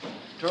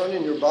Turn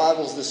in your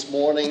Bibles this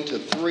morning to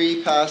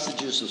three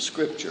passages of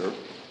Scripture.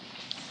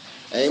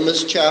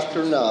 Amos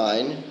chapter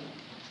 9,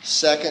 2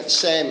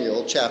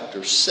 Samuel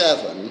chapter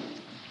 7,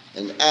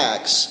 and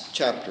Acts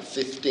chapter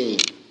 15.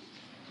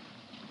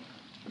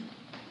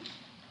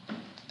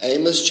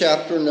 Amos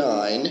chapter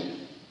 9,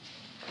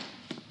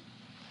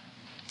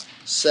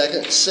 2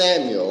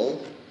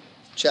 Samuel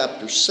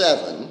chapter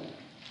 7,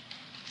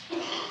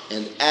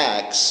 and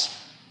Acts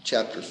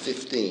chapter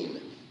 15.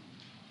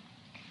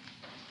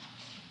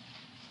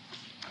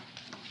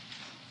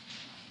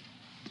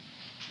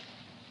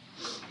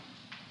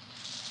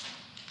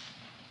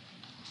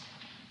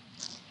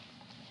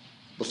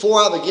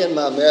 Before I begin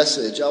my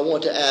message, I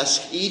want to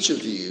ask each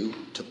of you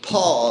to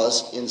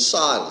pause in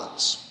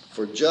silence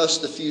for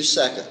just a few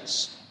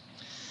seconds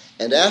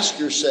and ask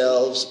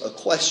yourselves a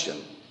question.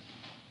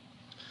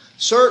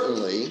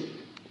 Certainly,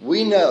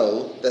 we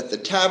know that the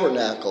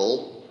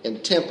tabernacle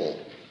and temple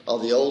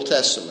of the Old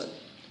Testament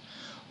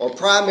are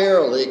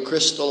primarily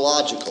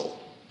Christological,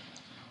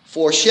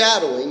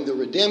 foreshadowing the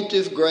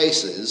redemptive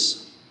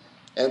graces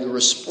and the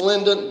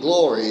resplendent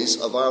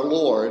glories of our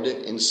Lord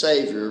and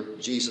Savior,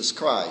 Jesus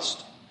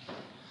Christ.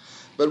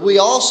 But we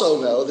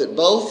also know that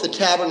both the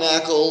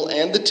tabernacle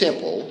and the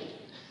temple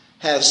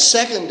have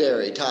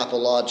secondary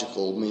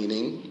typological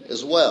meaning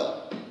as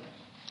well.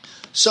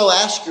 So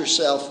ask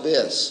yourself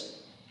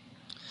this: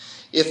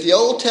 if the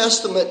Old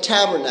Testament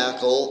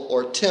tabernacle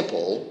or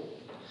temple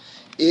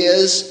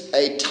is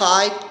a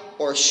type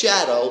or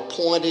shadow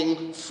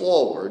pointing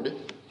forward,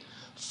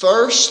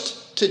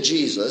 first to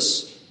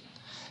Jesus,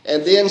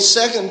 and then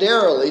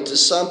secondarily to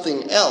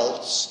something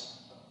else,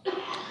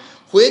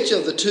 which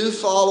of the two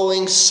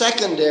following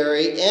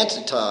secondary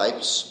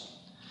antitypes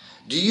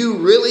do you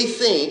really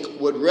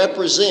think would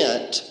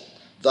represent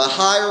the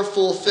higher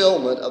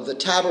fulfillment of the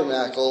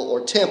tabernacle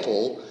or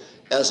temple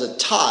as a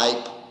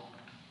type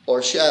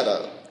or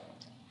shadow?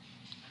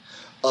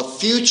 A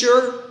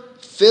future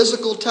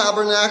physical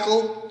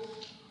tabernacle,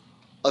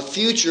 a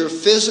future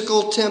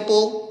physical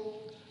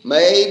temple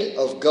made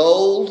of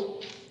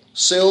gold,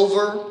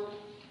 silver,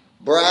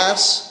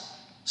 brass,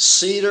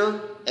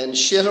 cedar, and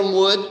shittim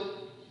wood?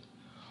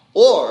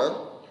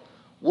 Or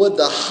would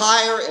the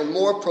higher and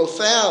more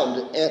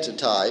profound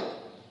antitype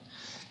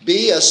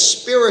be a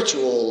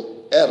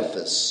spiritual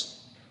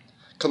edifice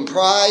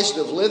comprised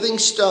of living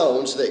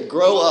stones that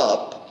grow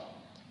up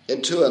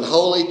into an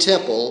holy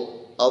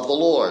temple of the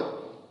Lord?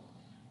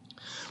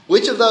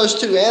 Which of those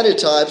two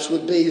antitypes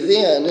would be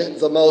then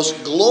the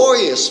most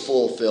glorious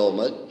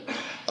fulfillment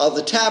of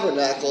the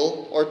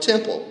tabernacle or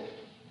temple?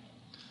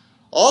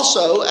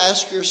 Also,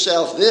 ask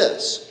yourself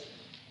this: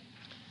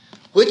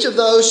 which of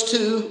those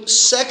two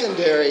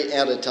secondary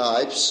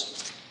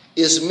antitypes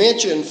is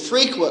mentioned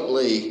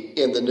frequently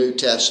in the New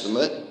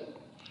Testament,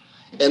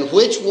 and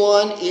which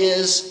one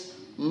is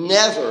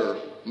never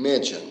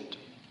mentioned?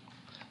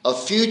 A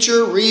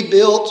future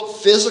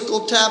rebuilt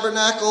physical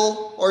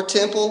tabernacle or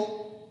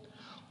temple,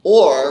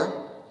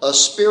 or a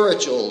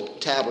spiritual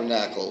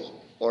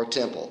tabernacle or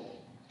temple?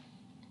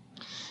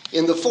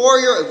 In the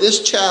foyer of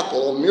this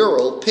chapel, a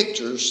mural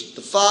pictures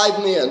the 5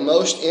 men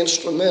most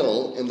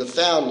instrumental in the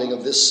founding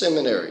of this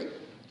seminary.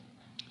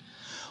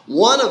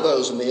 One of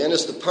those men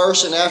is the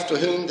person after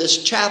whom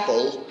this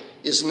chapel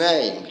is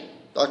named,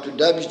 Dr.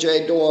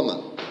 W.J.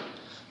 Dorman,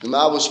 whom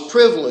I was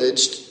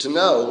privileged to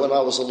know when I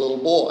was a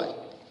little boy.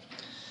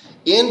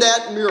 In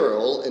that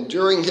mural and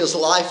during his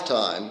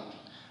lifetime,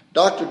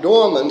 Dr.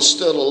 Dorman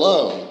stood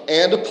alone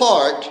and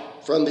apart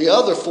from the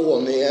other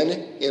 4 men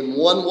in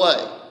one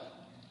way: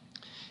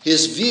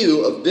 his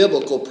view of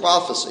biblical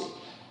prophecy.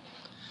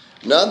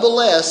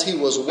 Nonetheless, he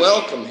was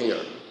welcome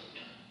here.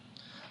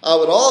 I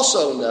would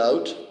also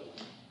note,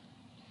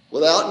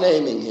 without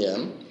naming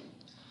him,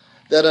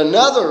 that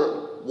another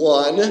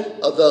one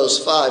of those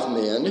 5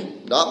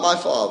 men, not my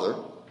father,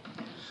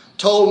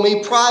 told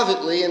me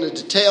privately in a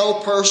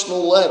detailed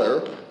personal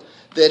letter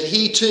that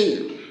he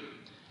too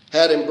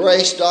had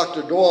embraced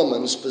Dr.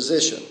 Dorman's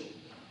position.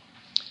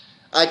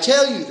 I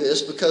tell you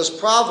this because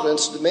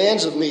Providence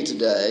demands of me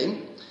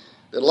today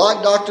that,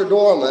 like Dr.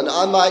 Dorman,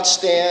 I might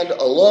stand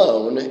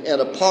alone and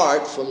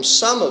apart from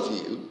some of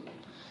you,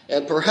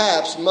 and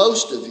perhaps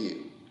most of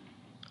you.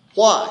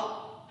 Why?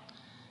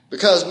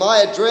 Because my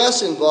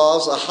address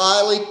involves a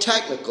highly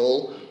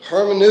technical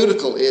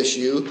hermeneutical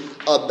issue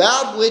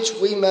about which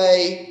we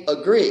may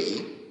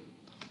agree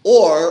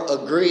or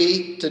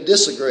agree to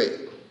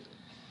disagree.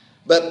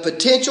 But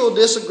potential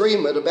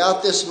disagreement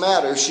about this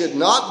matter should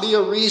not be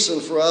a reason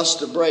for us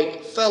to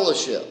break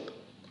fellowship,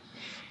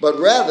 but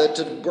rather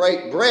to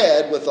break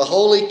bread with a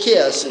holy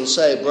kiss and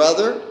say,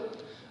 "Brother,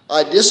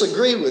 I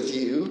disagree with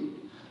you,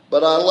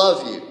 but I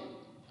love you."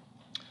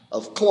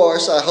 Of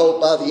course, I hope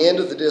by the end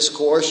of the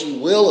discourse you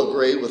will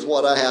agree with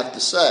what I have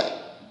to say.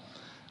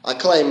 I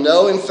claim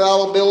no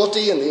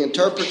infallibility in the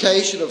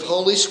interpretation of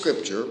Holy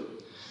Scripture,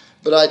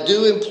 but I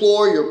do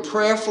implore your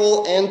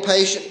prayerful and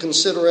patient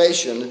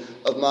consideration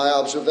of my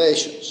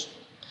observations.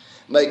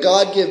 May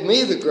God give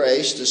me the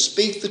grace to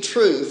speak the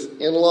truth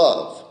in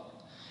love,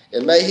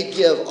 And may he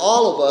give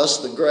all of us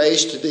the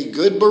grace to be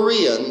good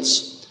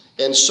Bereans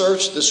and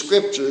search the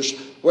Scriptures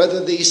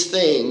whether these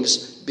things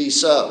be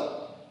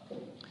so.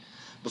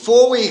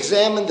 Before we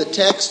examine the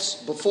texts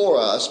before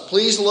us,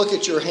 please look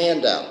at your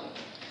handout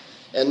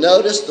and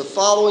notice the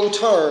following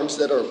terms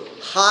that are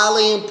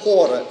highly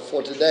important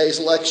for today's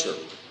lecture.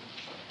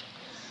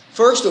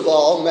 First of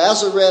all,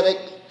 Masoretic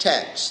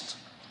text.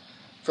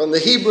 From the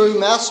Hebrew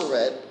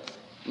Masoret,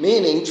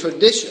 meaning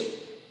tradition.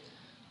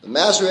 The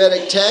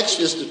Masoretic text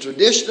is the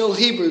traditional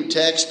Hebrew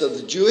text of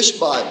the Jewish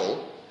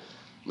Bible,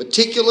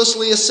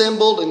 meticulously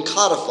assembled and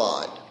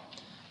codified,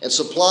 and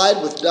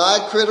supplied with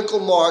diacritical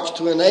marks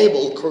to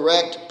enable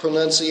correct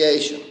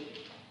pronunciation.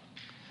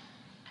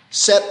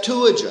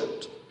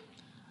 Septuagint,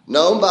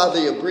 known by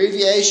the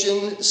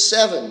abbreviation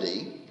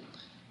 70,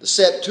 the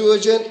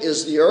Septuagint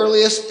is the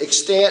earliest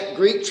extant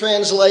Greek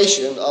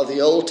translation of the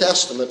Old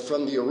Testament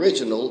from the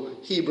original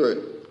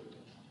Hebrew.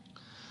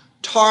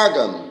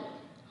 Targum.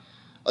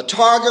 A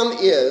targum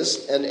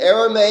is an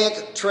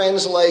Aramaic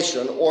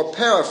translation or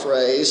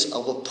paraphrase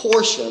of a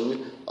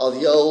portion of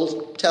the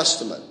Old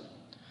Testament.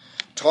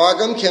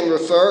 Targum can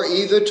refer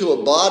either to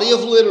a body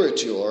of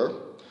literature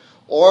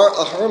or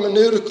a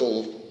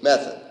hermeneutical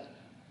method.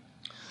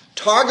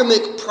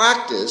 Targumic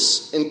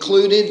practice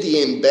included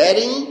the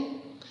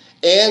embedding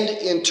and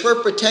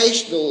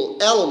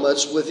interpretational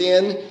elements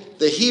within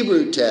the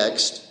Hebrew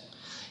text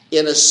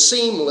in a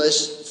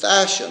seamless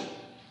fashion.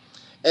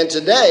 And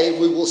today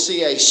we will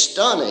see a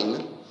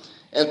stunning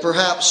and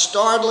perhaps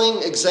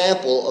startling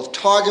example of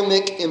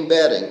Targumic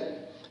embedding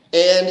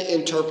and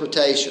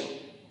interpretation.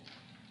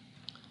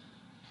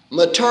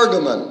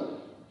 Metergomen.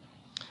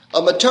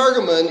 A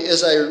metergomen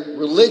is a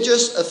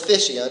religious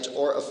officiant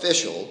or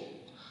official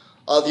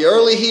of the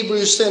early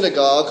Hebrew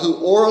synagogue who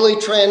orally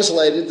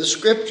translated the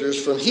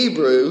Scriptures from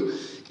Hebrew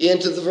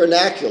into the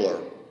vernacular,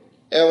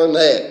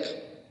 Aramaic.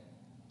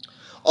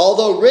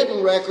 Although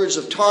written records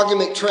of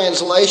Targumic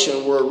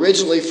translation were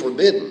originally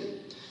forbidden,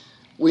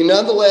 we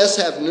nonetheless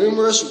have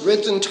numerous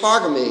written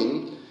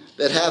Targumim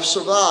that have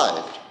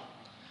survived.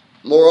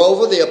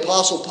 Moreover, the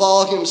Apostle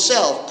Paul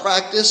himself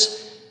practiced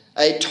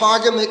a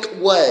Targumic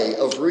way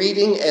of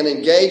reading and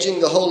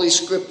engaging the Holy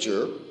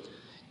Scripture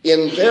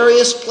in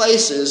various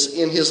places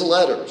in his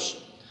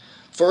letters.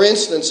 For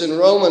instance, in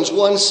Romans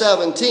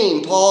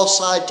 1:17, Paul's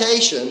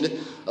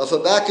citation of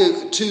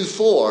Habakkuk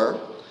 2:4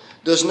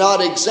 does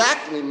not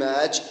exactly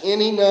match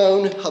any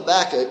known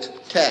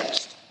Habakkuk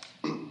text.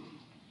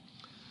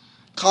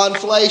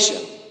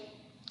 Conflation.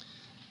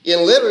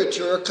 In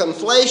literature,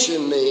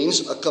 conflation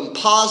means a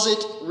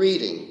composite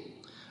reading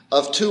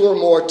of two or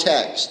more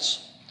texts.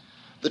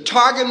 The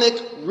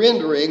Targumic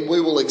rendering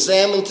we will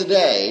examine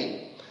today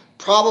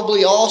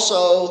probably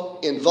also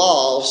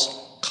involves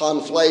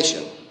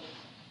conflation.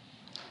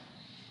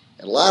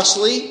 And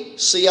lastly,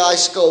 C.I.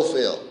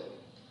 Scofield.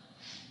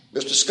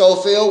 Mr.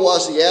 Scofield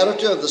was the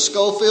editor of the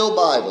Scofield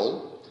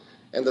Bible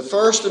and the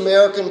first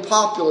American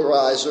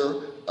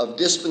popularizer of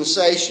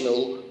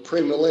dispensational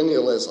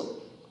premillennialism.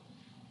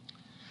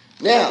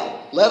 Now,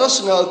 let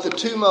us note the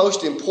two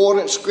most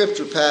important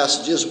scripture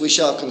passages we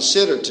shall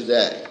consider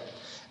today.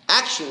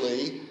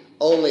 Actually,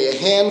 only a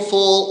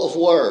handful of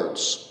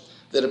words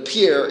that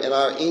appear in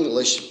our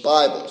English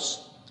Bibles.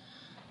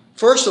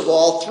 First of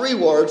all, three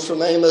words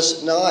from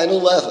Amos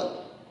 9:11.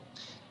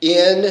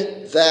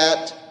 In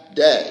that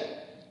day.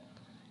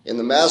 In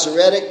the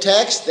Masoretic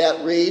text,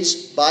 that reads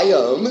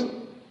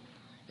Bayom,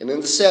 and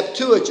in the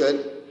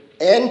Septuagint,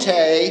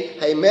 Ente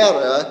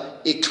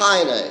Hemera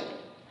Ikaine.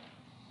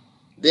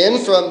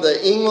 Then from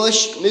the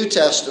English New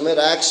Testament,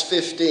 Acts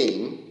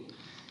 15,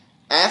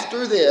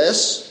 after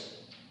this,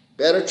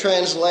 better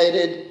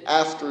translated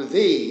after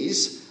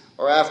these,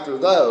 or after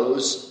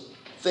those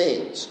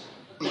things.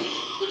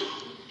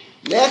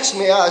 Next,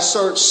 may I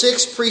assert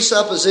 6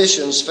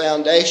 presuppositions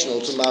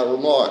foundational to my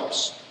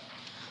remarks.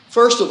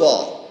 First of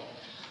all,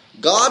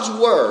 God's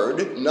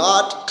Word,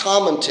 not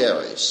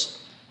commentaries,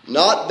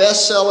 not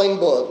best-selling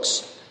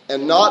books,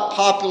 and not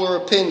popular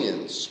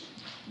opinions.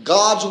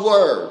 God's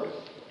Word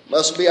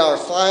must be our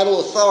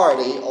final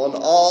authority on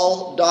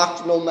all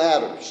doctrinal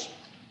matters.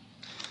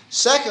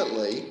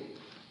 Secondly,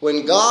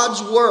 when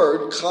God's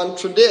Word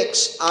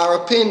contradicts our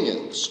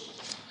opinions,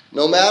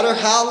 no matter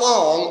how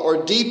long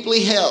or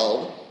deeply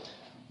held,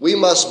 we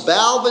must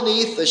bow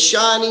beneath the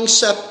shining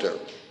scepter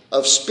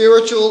of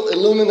spiritual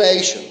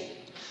illumination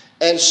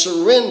and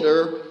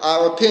surrender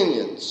our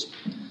opinions,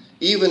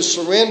 even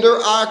surrender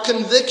our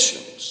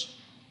convictions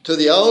to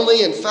the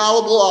only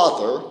infallible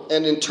author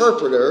and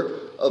interpreter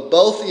of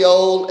both the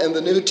Old and the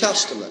New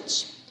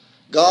Testaments,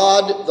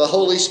 God the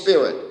Holy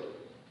Spirit.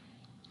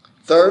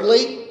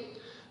 Thirdly,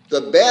 the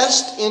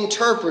best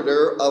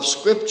interpreter of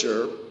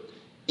Scripture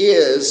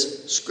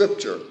is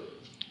Scripture.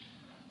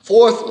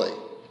 Fourthly,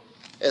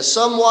 as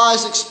some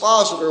wise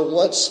expositor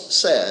once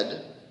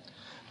said,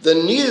 the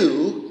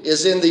new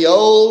is in the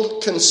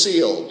old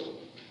concealed,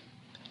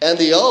 and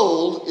the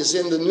old is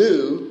in the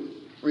new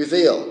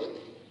revealed.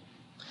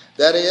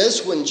 That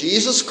is, when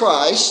Jesus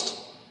Christ,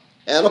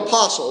 an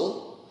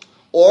apostle,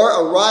 or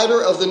a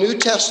writer of the New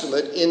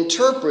Testament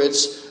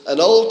interprets an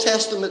Old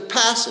Testament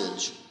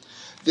passage,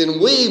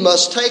 then we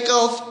must take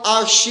off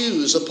our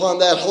shoes upon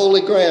that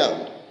holy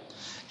ground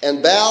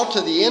and bow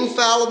to the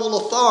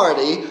infallible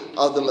authority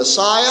of the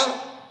Messiah,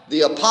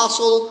 the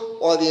apostle,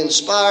 or the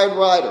inspired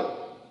writer.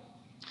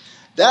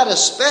 That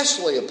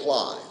especially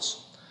applies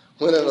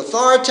when an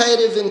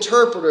authoritative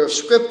interpreter of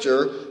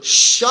Scripture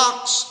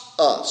shocks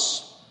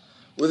us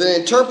with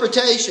an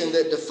interpretation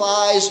that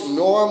defies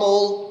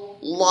normal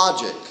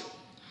logic,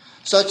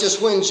 such as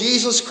when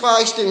Jesus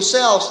Christ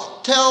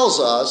himself tells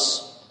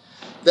us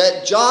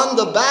that John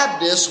the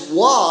Baptist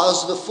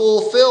was the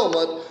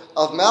fulfillment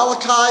of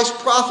Malachi's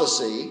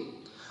prophecy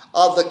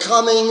of the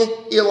coming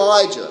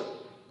Elijah.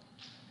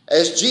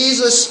 As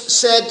Jesus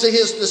said to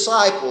his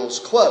disciples,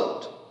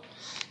 quote,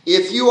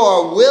 "If you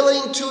are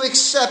willing to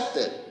accept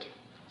it,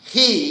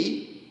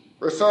 he,"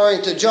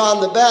 referring to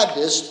John the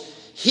Baptist,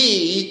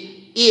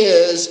 "he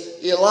is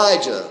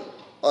Elijah,"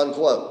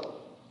 unquote.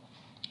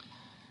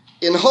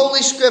 In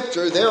Holy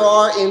Scripture, there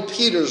are, in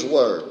Peter's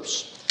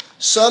words,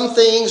 some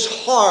things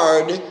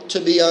hard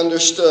to be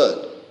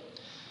understood.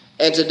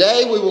 And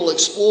today we will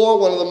explore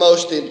one of the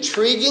most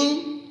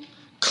intriguing,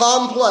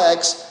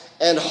 complex,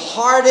 and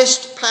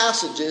hardest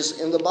passages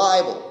in the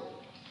Bible.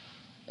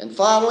 And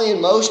finally,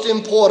 and most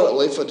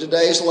importantly for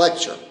today's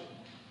lecture,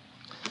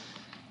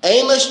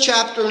 Amos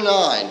chapter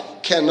 9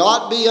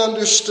 cannot be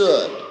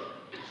understood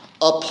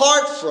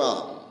apart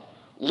from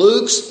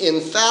Luke's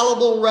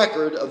infallible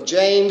record of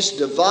James'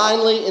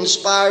 divinely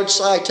inspired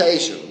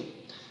citation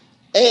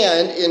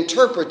and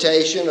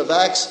interpretation of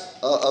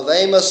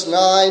Amos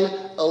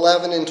 9,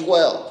 11, and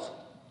 12.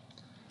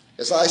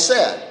 As I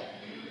said,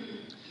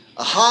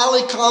 a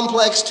highly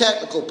complex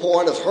technical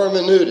point of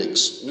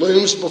hermeneutics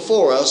looms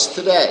before us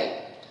today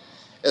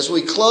as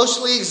we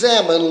closely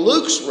examine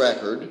Luke's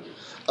record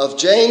of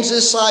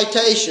James's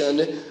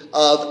citation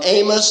of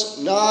Amos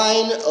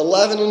 9,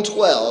 11, and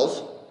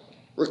 12,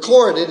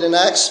 recorded in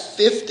Acts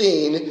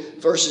 15,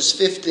 verses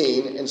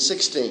 15 and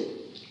 16.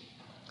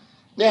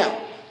 Now,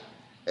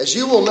 as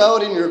you will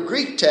note in your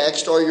Greek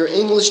text or your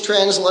English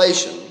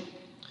translation,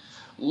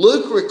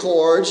 Luke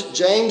records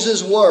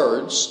James's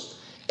words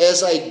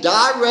as a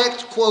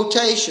direct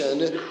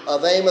quotation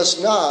of Amos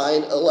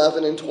 9,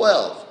 11, and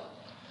 12.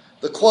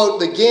 The quote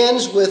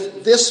begins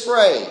with this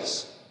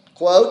phrase,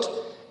 quote,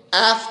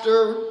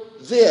 "after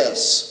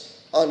this,"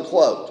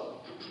 unquote,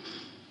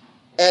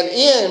 and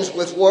ends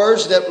with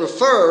words that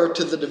refer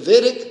to the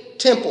Davidic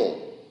temple,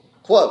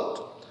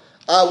 quote,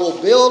 "I will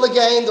build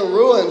again the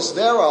ruins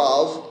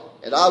thereof,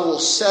 and I will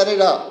set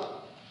it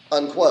up,"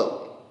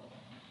 unquote.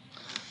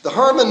 The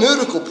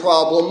hermeneutical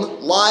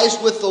problem lies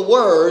with the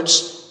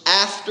words,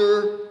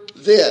 "after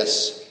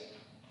this."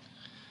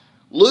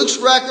 Luke's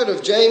record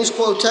of James'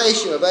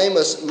 quotation of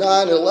Amos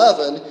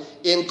 9:11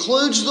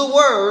 includes the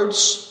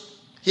words,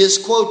 his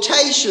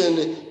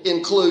quotation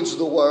includes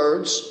the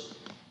words,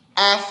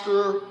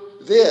 "after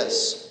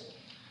this,"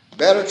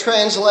 better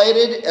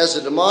translated as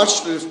a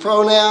demonstrative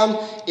pronoun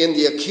in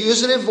the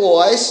accusative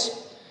voice,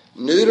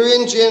 neuter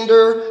in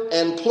gender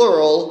and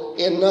plural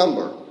in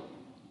number,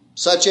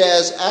 such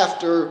as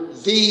 "after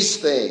these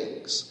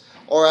things"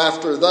 or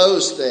 "after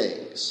those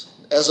things,"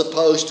 as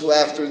opposed to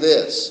 "after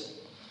this."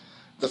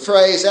 The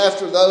phrase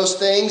 "after those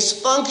things"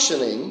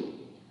 functioning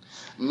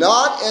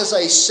not as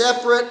a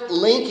separate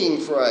linking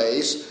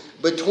phrase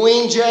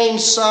between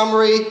James'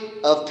 summary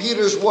of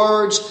Peter's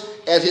words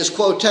and his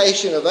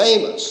quotation of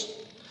Amos,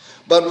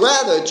 but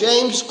rather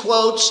James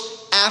quotes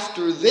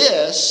 "after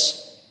this"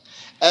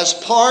 as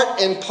part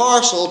and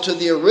parcel to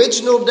the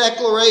original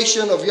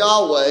declaration of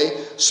Yahweh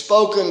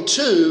spoken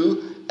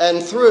to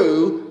and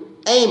through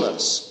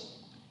Amos.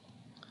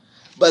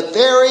 But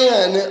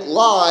therein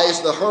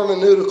lies the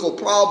hermeneutical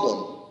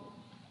problem.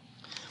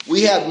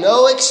 We have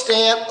no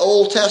extant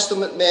Old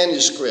Testament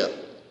manuscript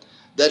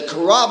that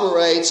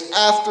corroborates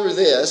 "after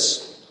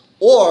this"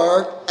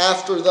 or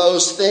 "after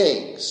those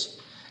things"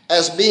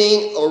 as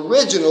being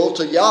original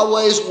to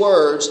Yahweh's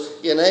words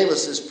in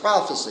Amos's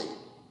prophecy.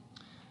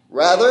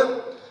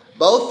 Rather,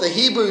 both the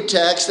Hebrew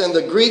text and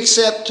the Greek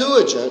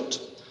Septuagint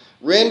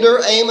render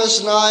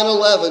Amos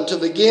 9:11 to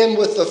begin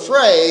with the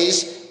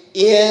phrase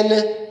 "in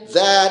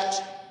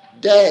that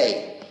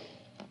day."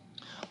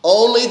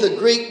 Only the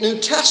Greek New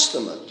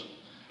Testament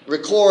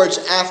records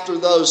 "after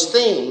those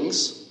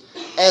things"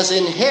 as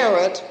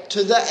inherent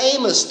to the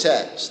Amos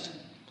text.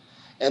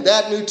 And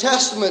that New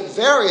Testament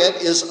variant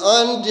is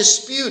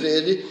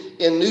undisputed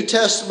in New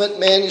Testament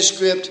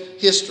manuscript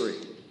history.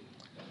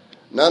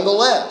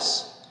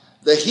 Nonetheless,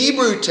 the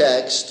Hebrew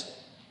text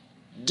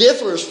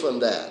differs from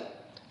that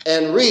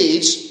and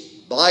reads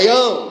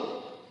 "bayom,"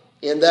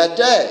 in that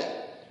day,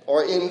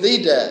 or "in the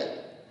day."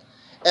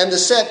 And the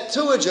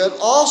Septuagint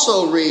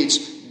also reads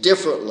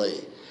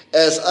differently,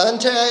 as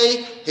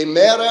 "ante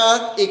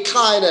himera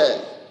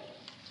ikaine,"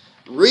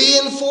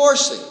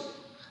 reinforcing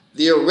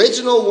the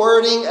original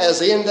wording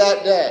as "in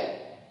that day."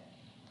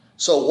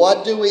 So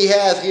what do we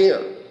have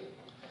here?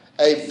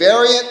 A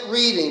variant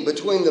reading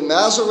between the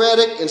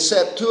Masoretic and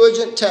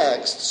Septuagint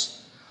texts,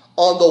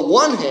 on the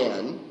one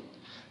hand,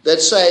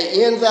 that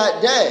say in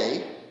that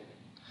day,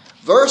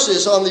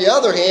 versus, on the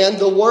other hand,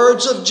 the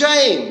words of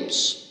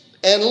James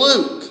and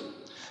Luke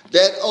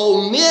that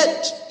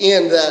omit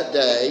in that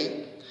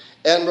day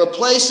and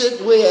replace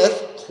it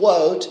with,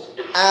 quote,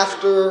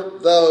 after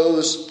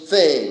those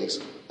things,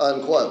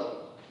 unquote.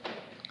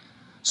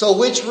 So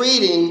which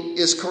reading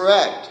is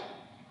correct?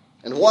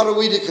 And what are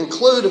we to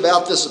conclude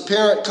about this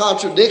apparent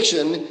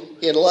contradiction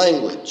in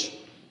language?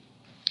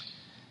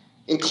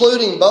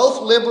 Including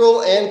both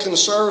liberal and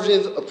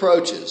conservative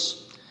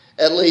approaches,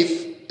 at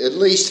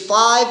least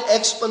 5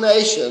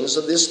 explanations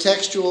of this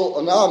textual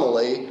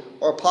anomaly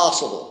are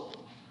possible.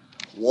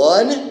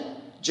 1,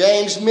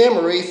 James'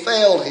 memory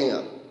failed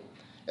him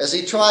as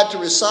he tried to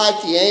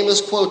recite the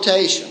Amos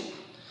quotation,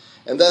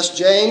 and thus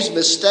James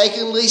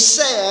mistakenly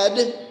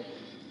said,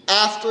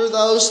 after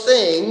those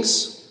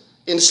things,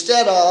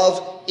 instead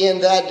of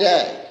in that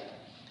day.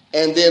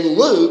 And then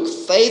Luke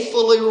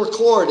faithfully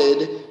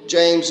recorded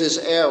James's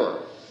error.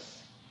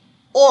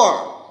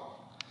 Or,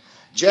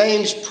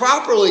 James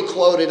properly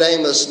quoted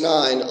Amos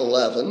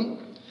 9:11,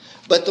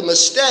 but the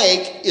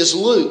mistake is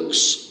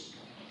Luke's,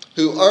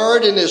 who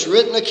erred in his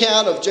written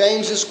account of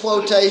James's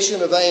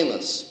quotation of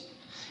Amos,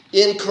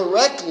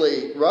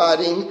 incorrectly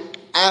writing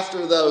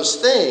after those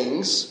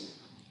things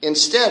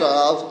instead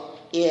of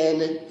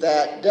in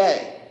that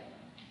day.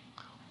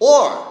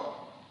 Or,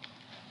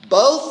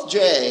 both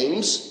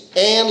James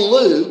and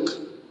Luke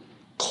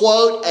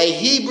quote a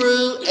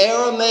Hebrew,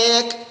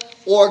 Aramaic,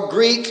 or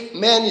Greek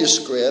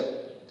manuscript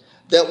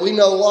that we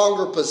no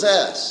longer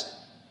possess,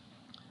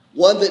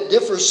 one that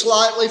differs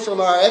slightly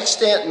from our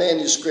extant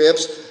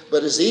manuscripts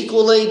but is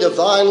equally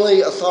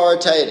divinely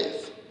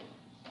authoritative.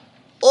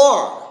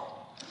 Or,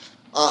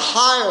 a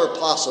higher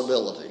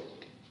possibility.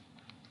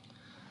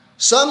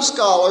 Some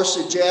scholars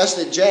suggest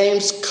that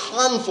James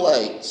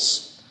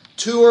conflates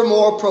 2 or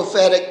more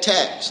prophetic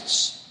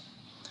texts.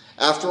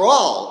 After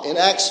all, in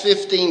Acts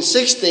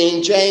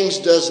 15:16, James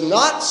does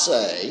not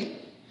say,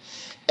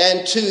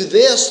 and to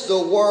this the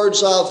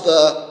words of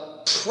the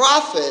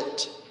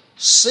prophet,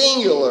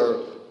 singular,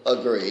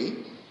 agree,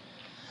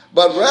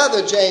 but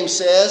rather James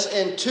says,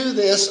 and to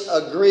this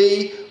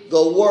agree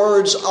the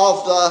words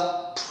of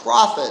the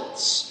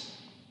prophets.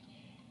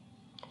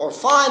 Or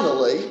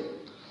finally,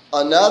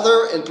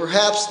 another and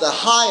perhaps the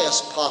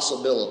highest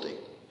possibility.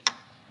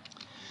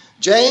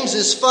 James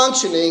is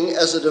functioning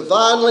as a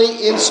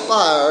divinely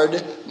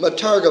inspired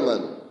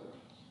metergomen,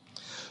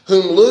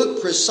 whom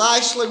Luke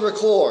precisely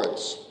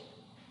records.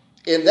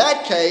 In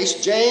that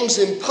case, James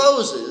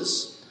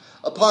imposes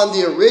upon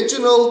the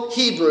original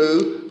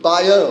Hebrew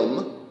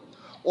biome,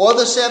 or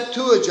the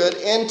Septuagint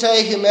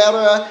ente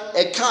himera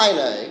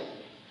ekaine,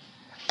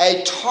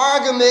 a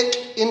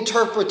Targumic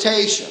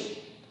interpretation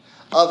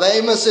of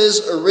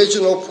Amos's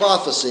original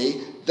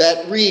prophecy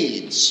that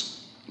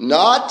reads,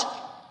 not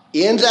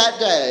in that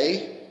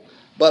day,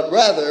 but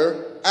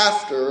rather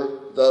after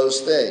those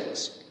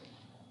things.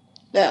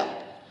 Now,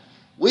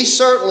 we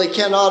certainly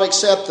cannot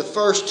accept the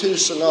first 2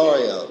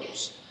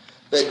 scenarios,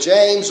 that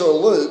James or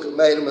Luke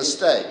made a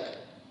mistake.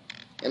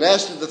 And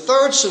as to the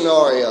third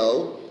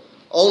scenario,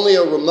 only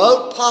a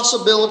remote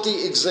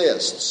possibility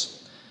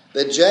exists,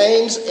 that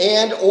James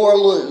and or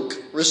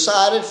Luke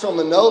recited from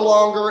a no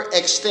longer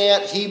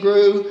extant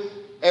Hebrew,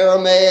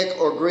 Aramaic,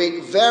 or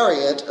Greek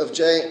variant of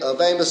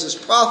Amos's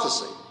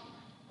prophecy.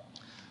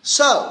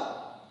 So,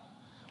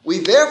 we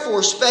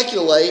therefore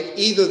speculate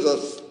either the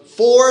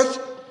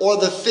 4th or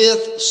the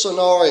 5th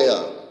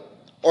scenario,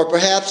 or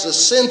perhaps a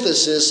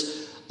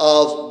synthesis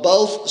of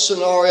both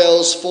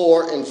scenarios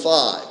 4 and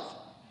 5.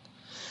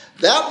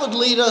 That would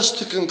lead us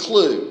to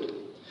conclude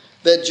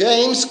that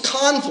James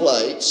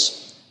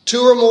conflates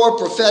 2 or more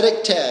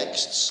prophetic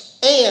texts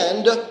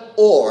and,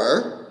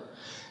 or,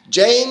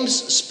 James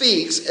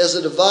speaks as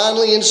a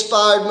divinely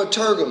inspired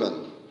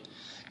metergomen,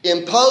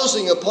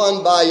 imposing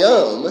upon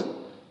biome,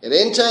 an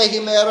ente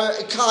himera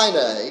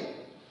ekaine,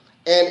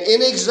 an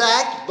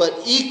inexact but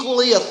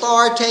equally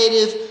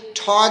authoritative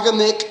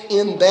Targumic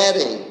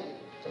embedding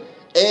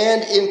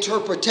and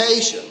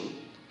interpretation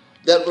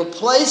that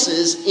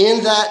replaces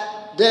in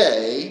that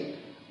day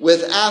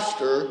with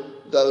after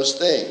those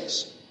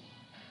things.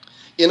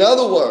 In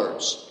other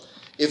words,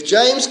 if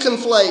James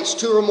conflates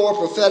 2 or more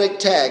prophetic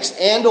texts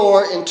and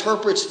or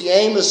interprets the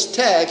Amos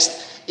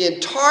text in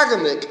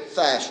Targumic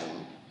fashion,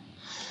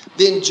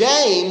 then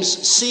James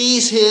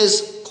sees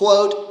his,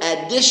 quote,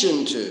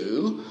 addition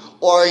to,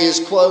 or his,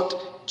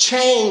 quote,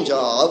 change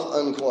of,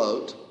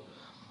 unquote,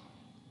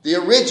 the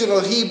original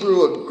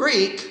Hebrew or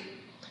Greek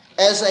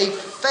as a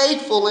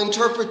faithful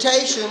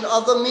interpretation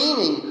of the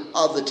meaning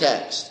of the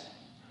text.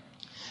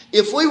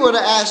 If we were to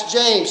ask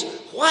James,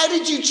 why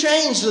did you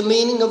change the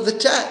meaning of the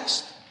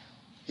text?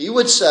 He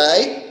would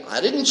say,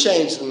 I didn't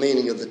change the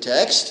meaning of the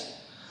text.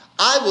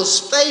 I was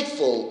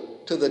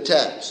faithful to the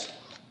text.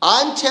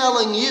 I'm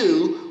telling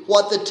you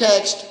what the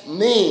text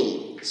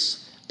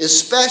means,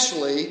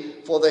 especially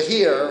for the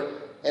here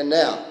and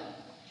now.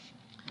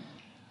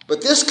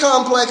 But this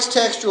complex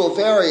textual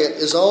variant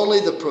is only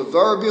the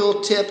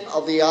proverbial tip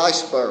of the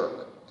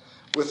iceberg,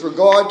 with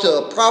regard to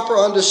a proper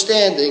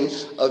understanding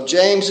of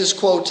James's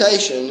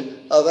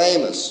quotation of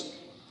Amos.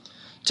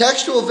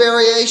 Textual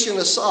variation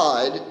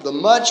aside, the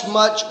much,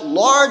 much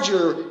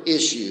larger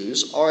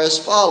issues are as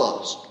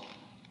follows.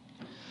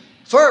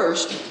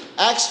 First,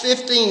 Acts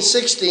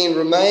 15:16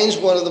 remains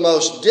one of the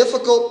most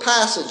difficult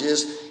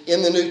passages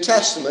in the New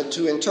Testament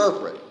to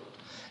interpret,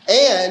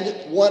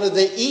 and one of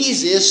the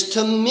easiest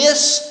to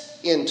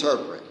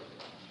misinterpret.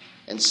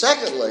 And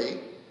secondly,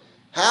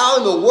 how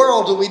in the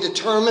world do we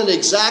determine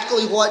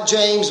exactly what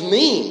James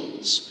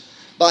means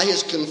by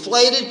his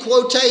conflated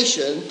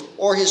quotation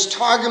or his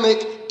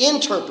Targumic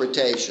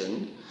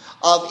interpretation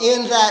of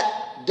 "in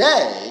that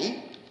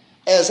day"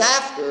 as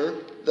after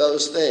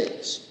those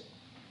things?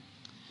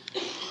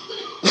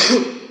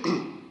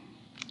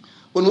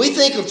 When we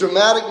think of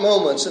dramatic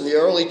moments in the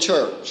early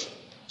church,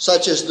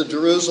 such as the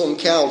Jerusalem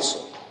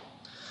Council,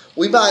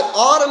 we might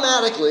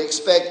automatically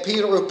expect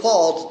Peter or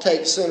Paul to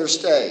take center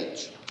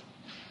stage.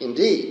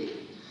 Indeed,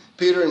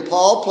 Peter and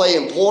Paul play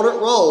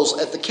important roles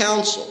at the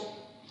council.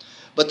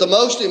 But the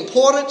most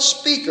important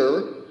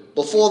speaker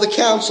before the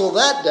council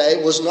that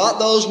day was not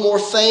those more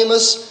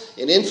famous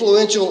and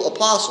influential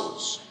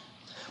apostles,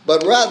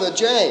 but rather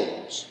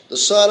James, the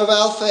son of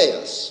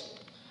Alphaeus.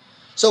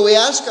 So we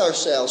ask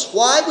ourselves,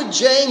 why would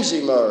James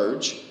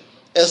emerge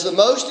as the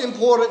most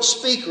important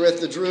speaker at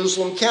the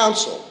Jerusalem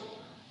Council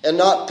and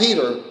not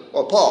Peter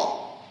or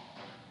Paul?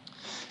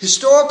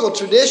 Historical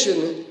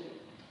tradition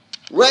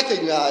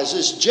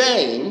recognizes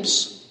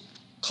James,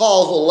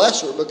 called the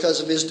Lesser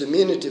because of his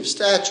diminutive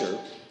stature,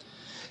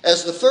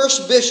 as the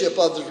first bishop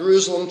of the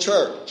Jerusalem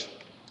church.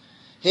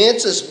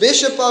 Hence, as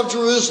Bishop of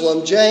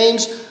Jerusalem,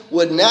 James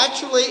would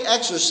naturally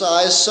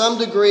exercise some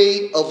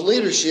degree of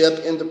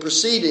leadership in the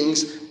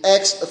proceedings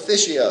ex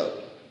officio.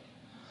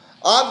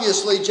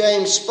 Obviously,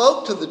 James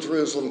spoke to the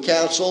Jerusalem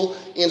council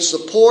in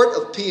support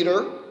of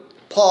Peter,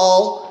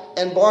 Paul,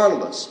 and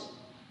Barnabas.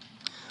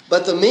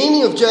 But the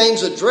meaning of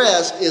James'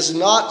 address is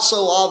not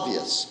so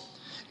obvious,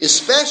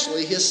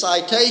 especially his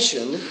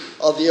citation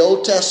of the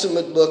Old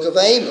Testament book of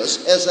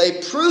Amos as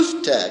a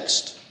proof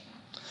text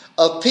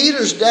of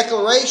Peter's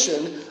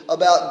declaration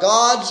about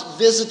God's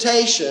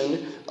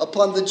visitation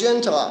upon the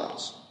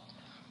Gentiles.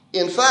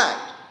 In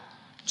fact,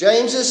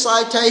 James's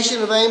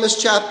citation of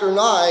Amos chapter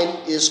 9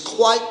 is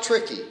quite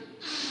tricky,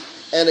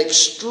 an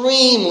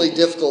extremely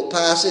difficult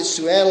passage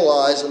to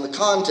analyze in the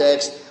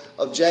context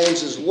of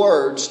James's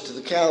words to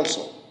the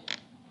council.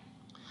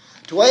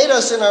 To aid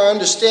us in our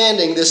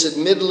understanding this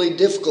admittedly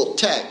difficult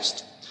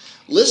text,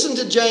 listen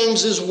to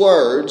James's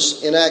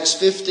words in Acts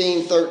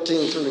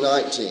 15:13 through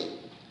 19.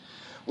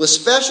 With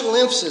special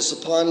emphasis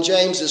upon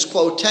James's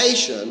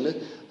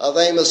quotation of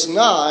Amos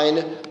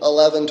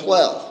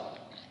 9:11-12.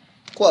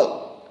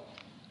 Quote,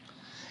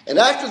 "And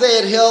after they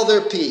had held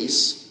their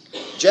peace,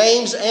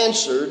 James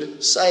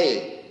answered,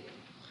 saying,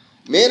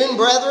 Men and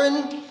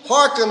brethren,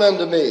 hearken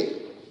unto me.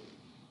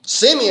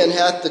 Simeon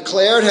hath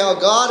declared how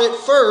God at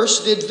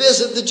first did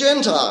visit the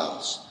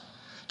Gentiles,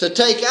 to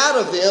take out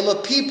of them a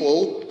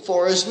people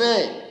for his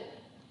name.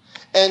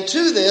 And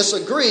to this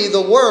agree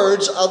the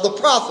words of the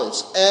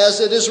prophets, as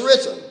it is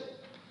written,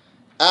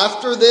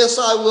 After this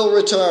I will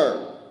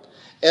return,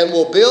 and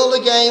will build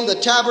again the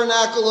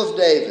tabernacle of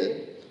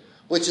David,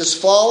 which is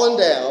fallen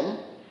down,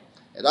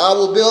 and I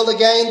will build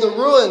again the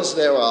ruins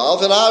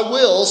thereof, and I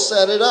will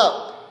set it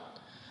up,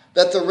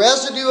 that the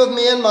residue of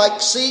men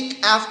might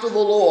seek after the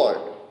Lord,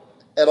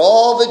 and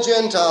all the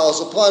Gentiles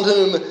upon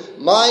whom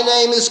my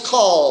name is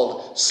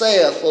called,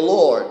 saith the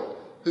Lord,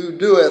 who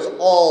doeth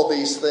all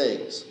these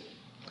things.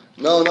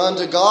 Known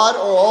unto God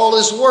are all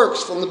his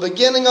works from the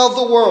beginning of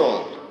the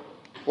world.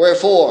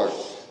 Wherefore,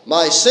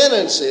 my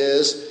sentence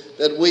is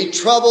that we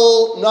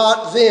trouble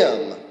not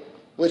them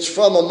which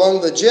from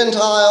among the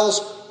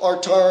Gentiles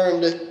are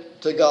turned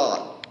to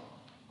God."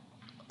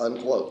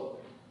 Unquote.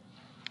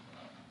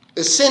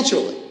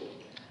 Essentially,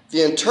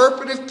 the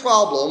interpretive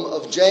problem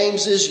of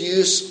James's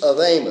use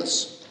of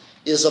Amos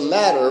is a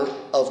matter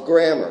of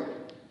grammar,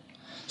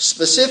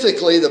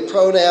 specifically the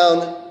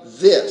pronoun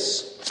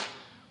this,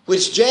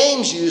 which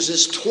James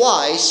uses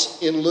twice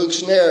in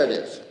Luke's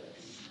narrative.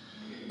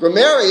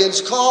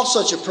 Grammarians call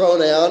such a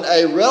pronoun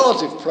a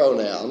relative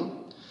pronoun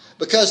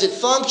because it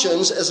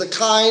functions as a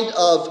kind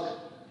of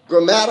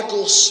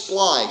grammatical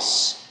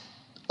splice,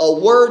 a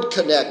word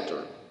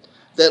connector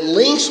that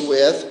links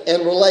with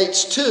and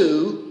relates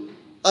to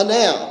a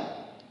noun,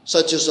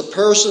 such as a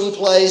person,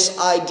 place,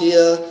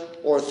 idea,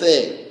 or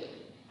thing.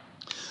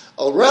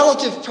 A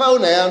relative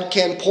pronoun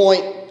can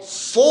point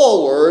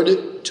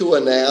forward to a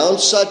noun,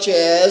 such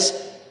as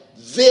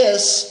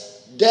this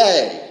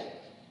day,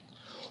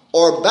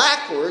 or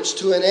backwards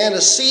to an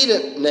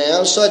antecedent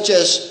noun, such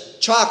as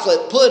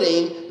chocolate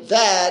pudding,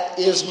 that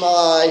is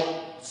my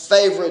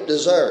favorite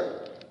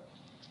dessert.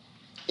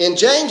 In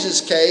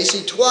James's case,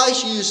 he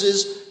twice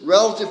uses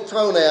relative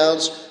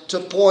pronouns to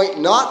point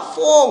not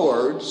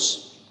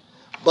forwards,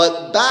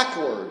 but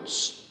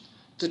backwards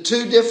to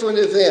two different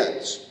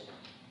events.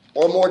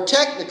 Or more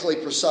technically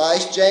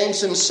precise, James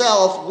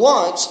himself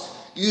once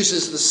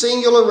uses the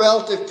singular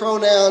relative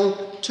pronoun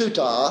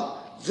tuta,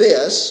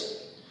 this,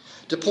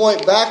 to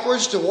point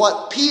backwards to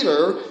what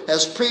Peter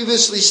has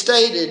previously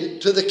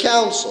stated to the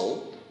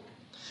council.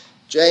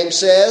 James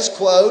says,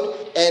 quote,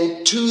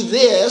 "And to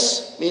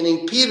this,"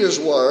 meaning Peter's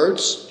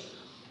words,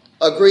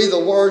 "agree the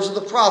words of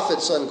the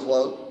prophets,"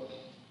 unquote.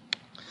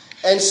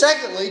 And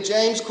secondly,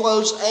 James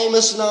quotes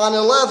Amos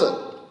 9:11,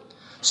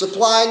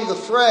 supplying the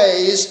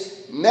phrase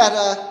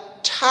meta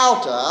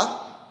tauta,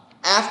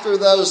 after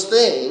those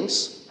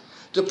things,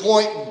 to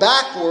point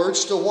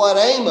backwards to what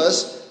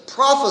Amos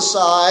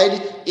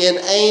prophesied in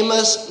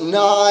Amos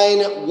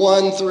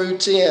 9:1 through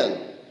 10.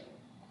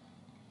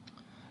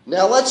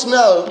 Now let's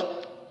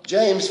note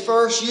James'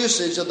 first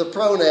usage of the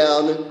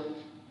pronoun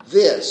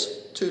this,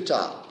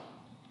 tuta.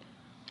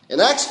 In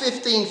Acts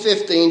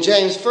 15:15,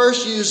 James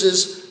first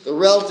uses the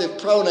relative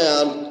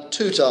pronoun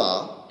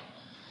tuta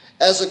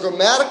as a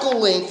grammatical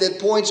link that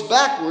points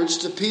backwards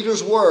to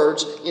Peter's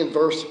words in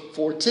verse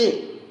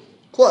 14.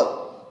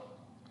 Quote,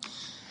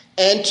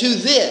 "And to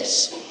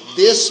this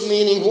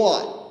meaning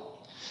what?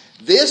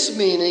 This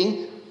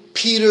meaning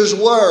Peter's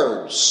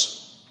words.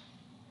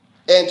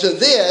 And to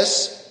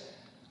this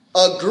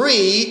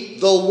agree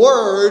the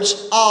words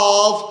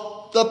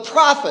of the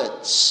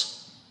prophets."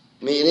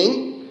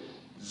 Meaning,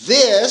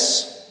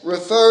 this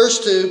refers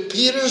to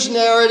Peter's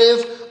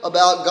narrative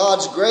about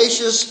God's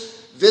gracious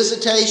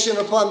visitation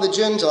upon the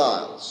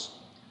Gentiles.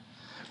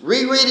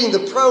 Rereading the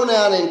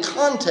pronoun in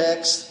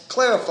context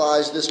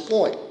clarifies this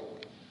point.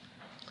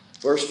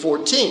 Verse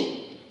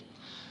 14,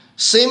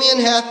 "Simeon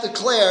hath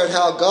declared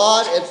how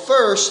God at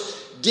first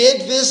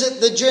did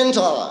visit the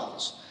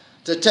Gentiles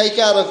to take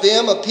out of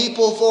them a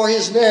people for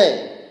his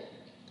name.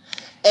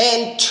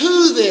 And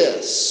to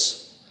this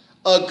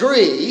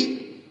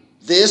agree,"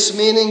 this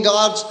meaning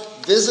God's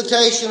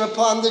visitation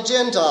upon the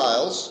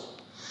Gentiles,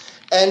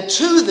 "and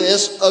to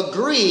this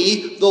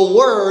agree the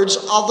words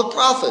of the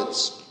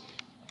prophets."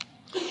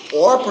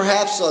 Or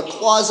perhaps a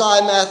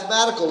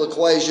quasi-mathematical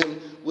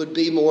equation would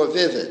be more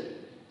vivid.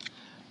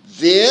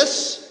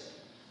 This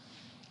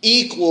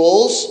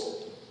equals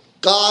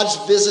God's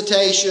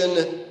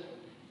visitation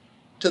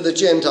to the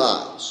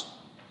Gentiles.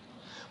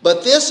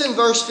 But this in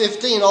verse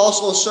 15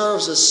 also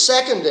serves a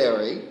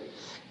secondary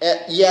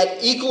yet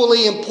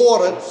equally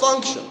important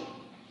function.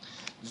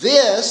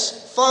 This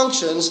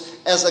functions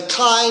as a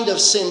kind of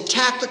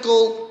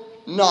syntactical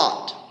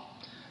knot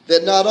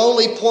that not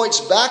only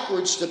points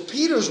backwards to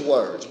Peter's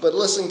words, but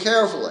listen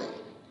carefully.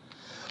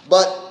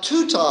 But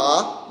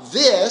tuta,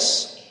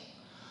 this,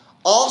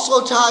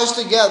 also ties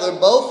together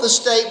both the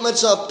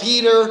statements of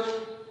Peter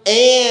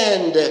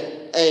and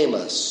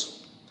Amos.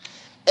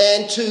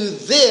 And to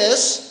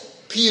this,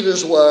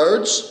 Peter's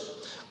words,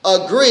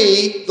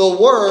 agree the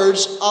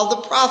words of the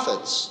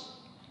prophets.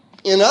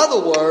 In other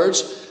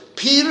words,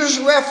 Peter's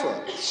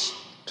reference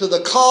to the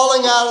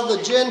calling out of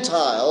the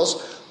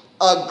Gentiles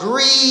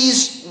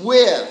agrees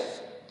with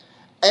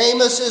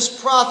Amos's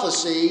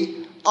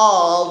prophecy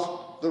of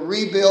the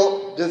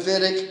rebuilt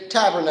Davidic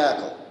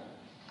tabernacle.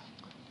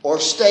 Or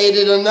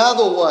stated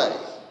another way,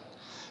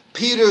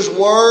 Peter's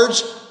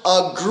words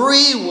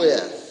agree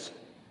with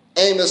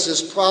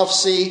Amos's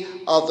prophecy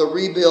of the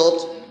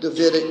rebuilt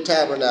Davidic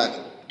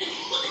tabernacle.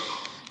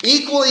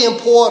 Equally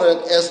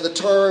important as the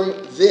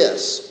term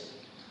this,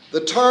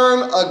 the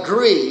term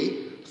agree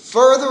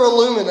further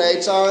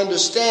illuminates our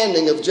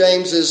understanding of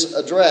James's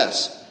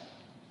address.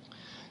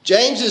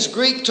 James's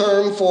Greek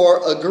term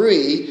for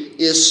agree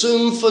is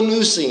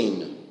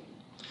symphonusin,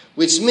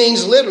 which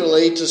means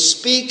literally to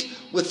speak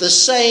with the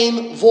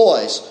same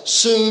voice,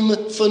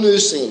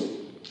 symphonusin,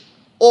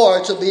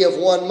 or to be of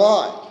one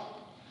mind.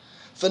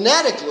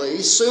 Phonetically,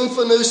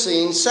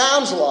 symphonusin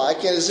sounds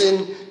like and is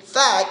in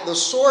fact the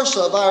source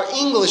of our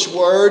English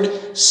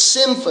word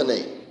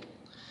symphony,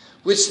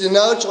 which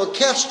denotes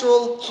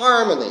orchestral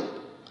harmony,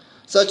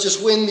 such as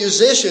when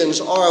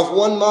musicians are of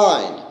one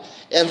mind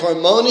and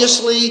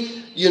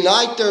harmoniously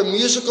unite their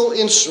musical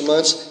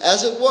instruments,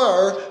 as it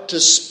were, to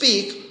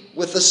speak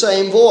with the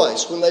same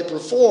voice when they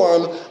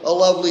perform a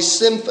lovely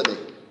symphony.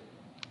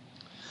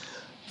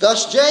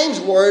 Thus, James'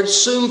 word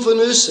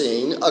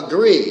symphonusin,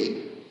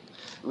 agree,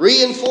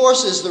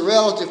 reinforces the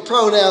relative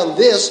pronoun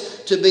this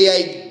to be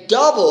a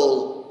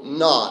double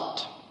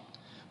knot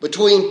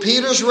between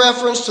Peter's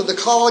reference to the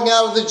calling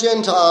out of the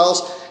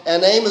Gentiles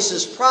and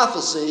Amos's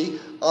prophecy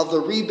of the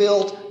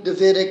rebuilt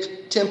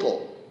Davidic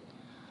temple.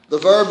 The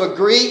verb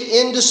agree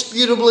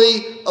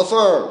indisputably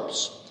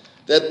affirms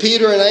that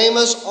Peter and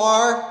Amos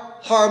are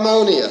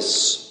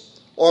harmonious,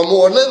 or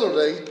more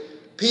literally,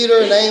 Peter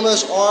and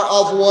Amos are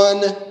of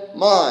one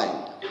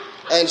mind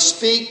and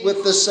speak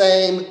with the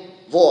same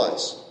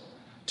voice.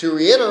 To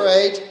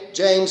reiterate,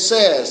 James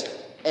says,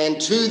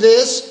 and to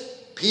this,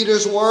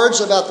 Peter's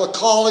words about the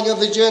calling of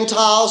the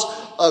Gentiles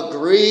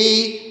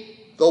agree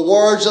the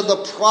words of the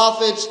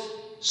prophets,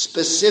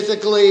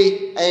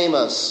 specifically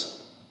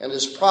Amos and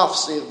his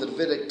prophecy of the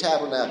Davidic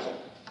tabernacle.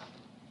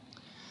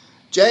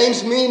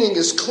 James' meaning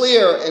is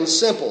clear and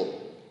simple.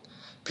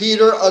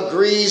 Peter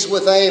agrees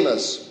with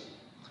Amos.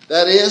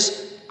 That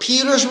is,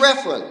 Peter's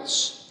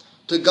reference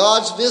to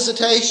God's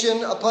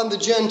visitation upon the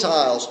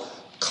Gentiles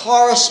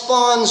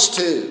corresponds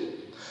to,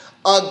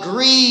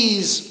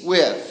 agrees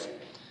with,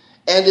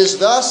 and is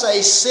thus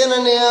a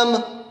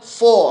synonym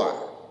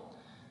for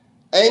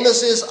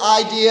Amos's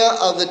idea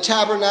of the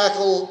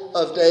tabernacle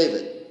of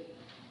David.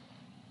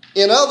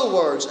 In other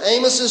words,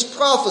 Amos's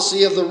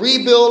prophecy of the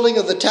rebuilding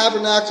of the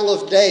tabernacle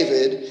of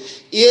David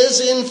is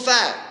in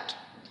fact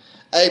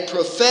a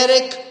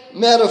prophetic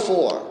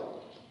metaphor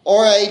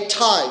or a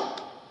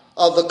type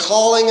of the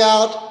calling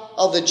out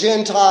of the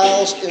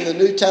Gentiles in the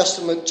New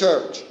Testament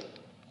church.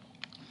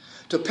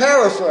 To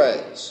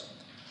paraphrase,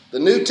 the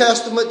New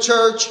Testament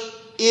church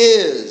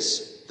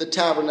is the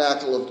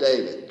tabernacle of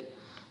David,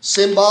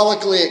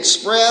 symbolically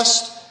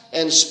expressed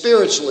and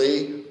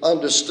spiritually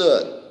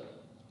understood.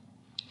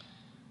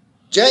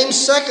 James'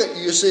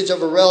 second usage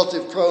of a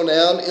relative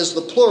pronoun is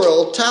the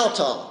plural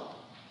tauta,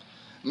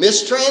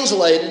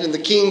 mistranslated in the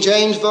King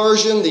James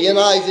Version, the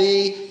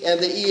NIV, and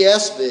the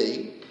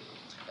ESV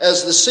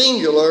as the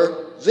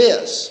singular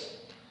this.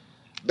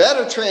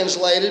 Better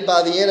translated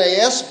by the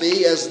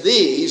NASB as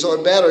these, or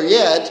better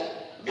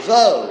yet,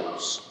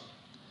 those.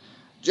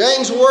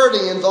 James'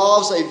 wording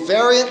involves a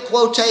variant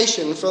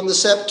quotation from the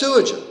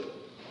Septuagint.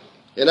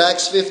 In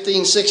Acts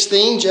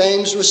 15:16,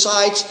 James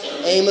recites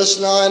Amos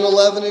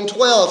 9:11 and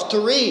 12 to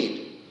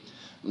read,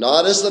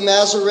 not as the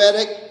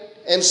Masoretic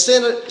and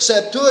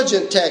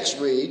Septuagint text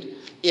read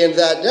in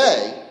that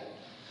day,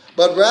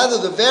 but rather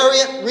the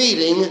variant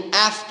reading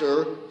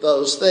after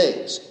those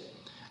things.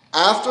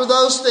 After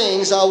those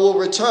things I will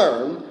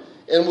return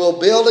and will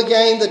build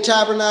again the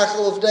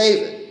tabernacle of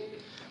David,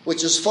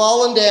 which is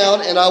fallen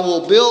down, and I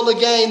will build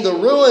again the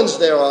ruins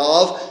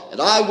thereof, and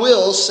I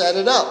will set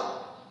it up.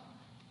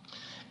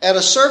 At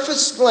a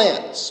surface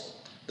glance,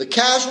 the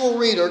casual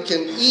reader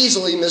can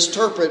easily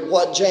misinterpret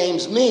what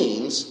James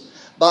means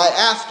by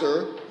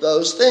after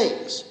those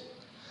things.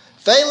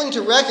 Failing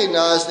to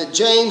recognize that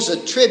James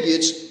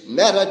attributes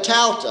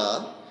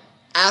metatauta,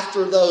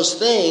 after those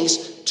things,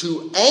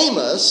 to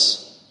Amos,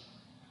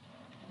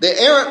 the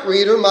errant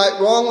reader might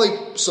wrongly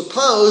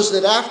suppose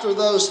that after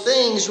those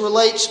things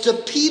relates to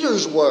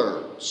Peter's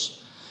words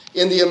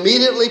in the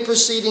immediately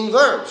preceding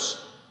verse.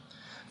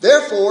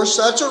 Therefore,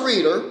 such a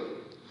reader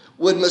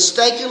would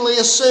mistakenly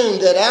assume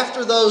that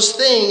after those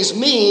things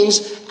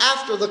means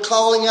after the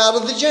calling out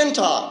of the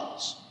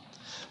Gentiles.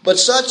 But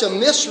such a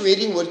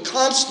misreading would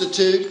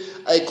constitute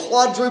a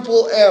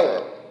quadruple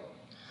error.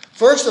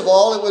 First of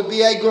all, it would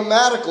be a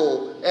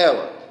grammatical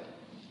error,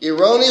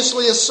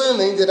 erroneously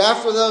assuming that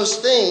after those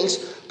things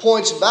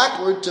points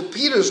backward to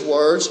Peter's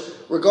words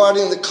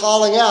regarding the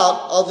calling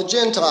out of the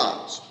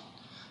Gentiles.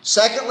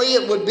 Secondly,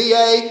 it would be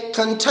a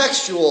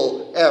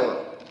contextual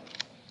error,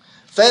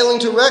 failing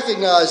to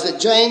recognize that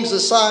James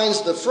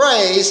assigns the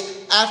phrase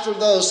after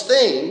those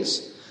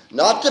things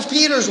not to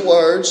Peter's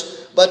words,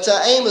 but to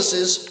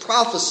Amos's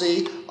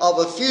prophecy of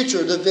a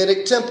future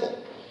Davidic temple.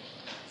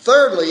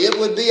 Thirdly, it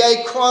would be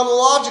a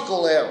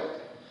chronological error,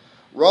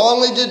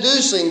 wrongly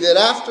deducing that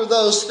after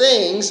those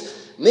things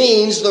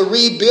means the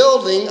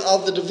rebuilding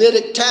of the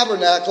Davidic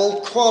tabernacle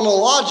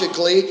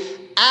chronologically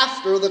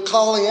after the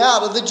calling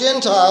out of the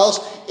Gentiles,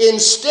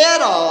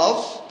 instead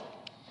of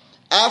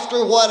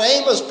after what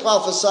Amos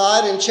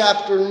prophesied in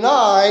chapter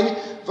 9,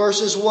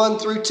 verses 1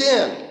 through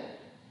 10.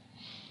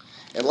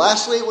 And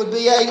lastly, it would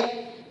be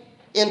an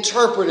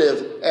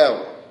interpretive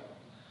error,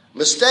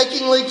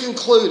 mistakenly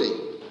concluding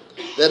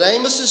that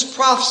Amos's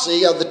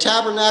prophecy of the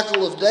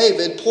tabernacle of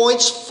David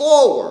points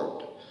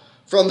forward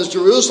from the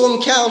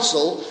Jerusalem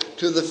council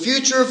to the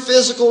future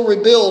physical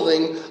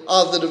rebuilding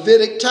of the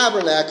Davidic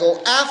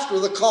tabernacle after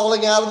the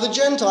calling out of the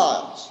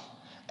Gentiles,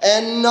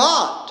 and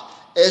not,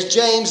 as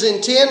James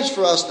intends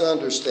for us to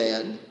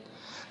understand,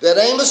 that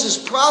Amos's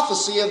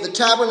prophecy of the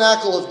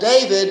tabernacle of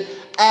David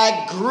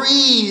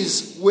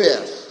agrees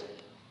with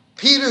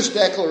Peter's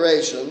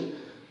declaration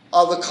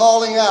of the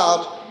calling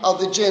out of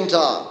the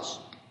Gentiles.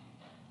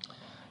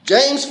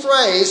 James'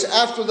 phrase,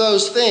 after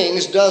those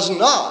things, does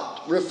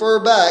not refer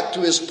back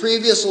to his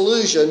previous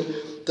allusion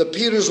to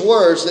Peter's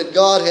words that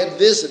God had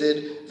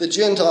visited the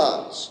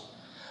Gentiles,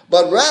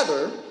 but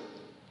rather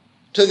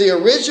to the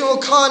original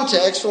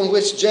context from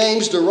which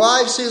James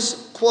derives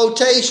his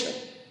quotation.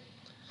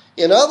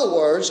 In other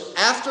words,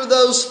 after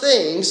those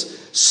things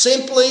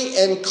simply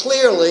and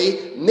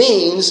clearly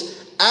means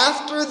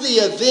after the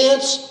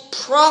events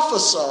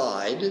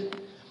prophesied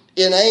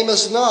in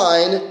Amos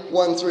 9,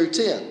 1 through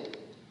 10.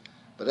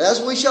 But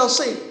as we shall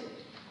see,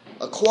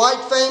 a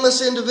quite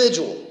famous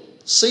individual,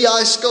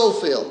 C.I.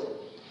 Scofield,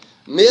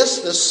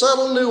 missed the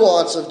subtle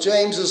nuance of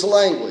James's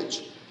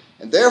language,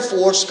 and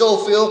therefore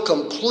Scofield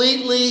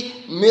completely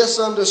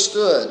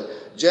misunderstood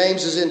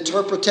James's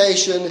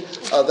interpretation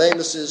of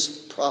Amos's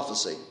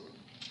prophecy.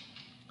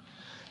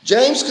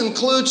 James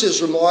concludes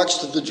his remarks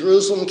to the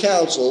Jerusalem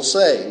council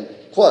saying,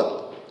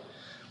 quote,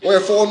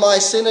 "Wherefore my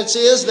sentence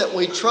is that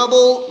we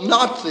trouble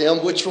not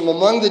them which from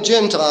among the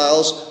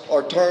Gentiles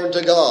are turned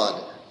to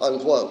God,"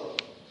 unquote.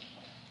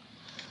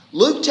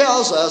 Luke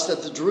tells us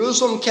that the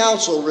Jerusalem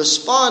council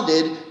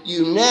responded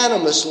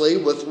unanimously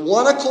with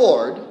one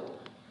accord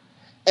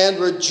and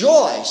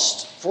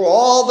rejoiced for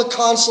all the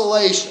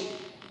consolation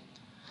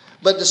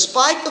But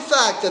despite the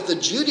fact that the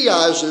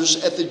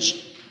Judaizers at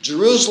the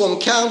Jerusalem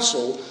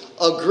Council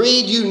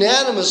agreed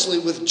unanimously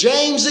with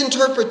James'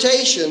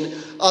 interpretation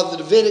of the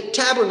Davidic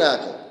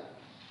tabernacle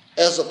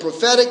as a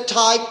prophetic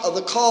type of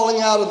the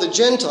calling out of the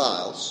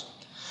Gentiles,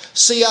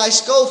 C.I.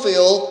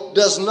 Scofield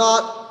does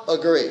not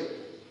agree.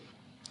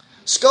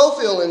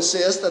 Scofield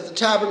insists that the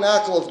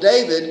tabernacle of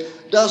David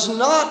does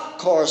not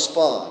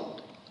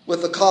correspond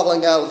with the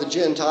calling out of the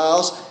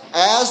Gentiles,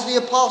 as the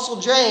Apostle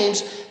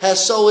James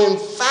has so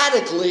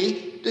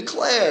emphatically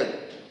declared.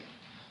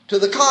 To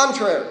the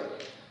contrary,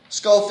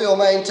 Scofield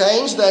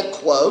maintains that,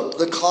 quote,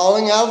 the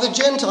calling out of the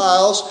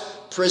Gentiles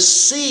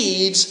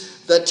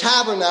precedes the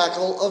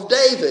tabernacle of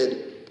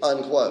David,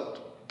 unquote.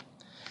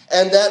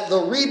 And that the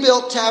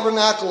rebuilt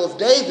tabernacle of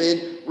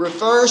David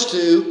refers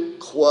to,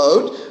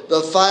 quote,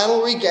 the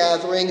final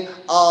regathering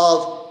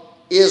of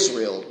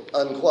Israel,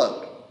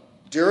 unquote,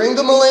 during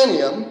the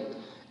millennium,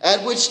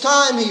 at which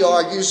time, he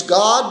argues,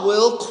 God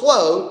will,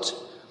 quote,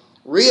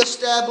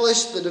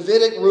 reestablish the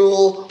Davidic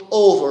rule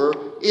over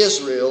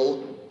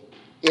Israel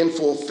in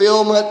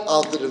fulfillment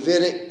of the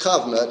Davidic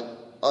covenant,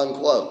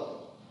 unquote.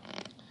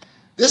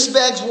 This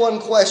begs one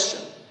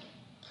question.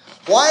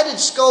 Why did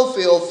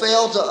Scofield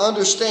fail to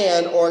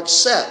understand or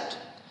accept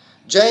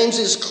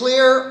James's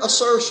clear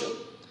assertion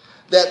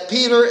that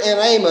Peter and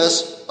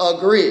Amos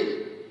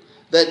agreed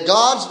that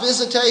God's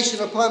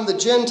visitation upon the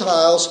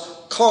Gentiles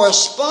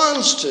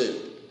corresponds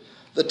to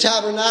the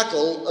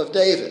tabernacle of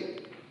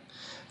David?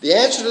 The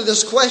answer to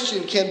this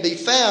question can be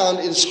found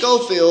in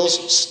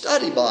Scofield's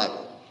study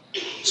Bible,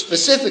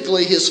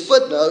 specifically his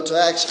footnote to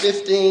Acts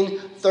 15,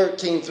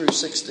 13 through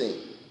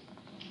 16.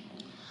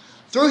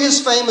 Through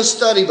his famous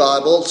study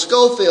Bible,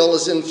 Scofield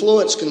has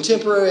influenced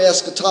contemporary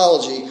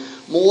eschatology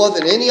more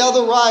than any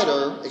other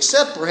writer,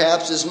 except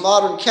perhaps his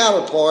modern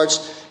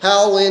counterparts,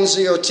 Hal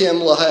Lindsey or Tim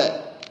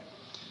LaHaye.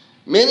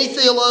 Many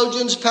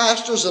theologians,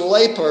 pastors, and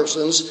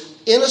laypersons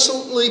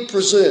innocently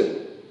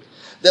presume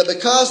that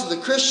because of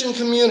the Christian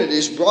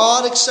community's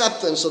broad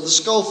acceptance of the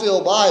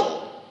Scofield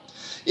Bible,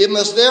 it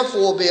must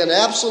therefore be an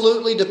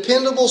absolutely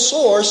dependable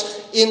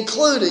source,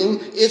 including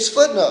its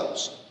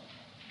footnotes.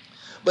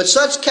 But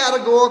such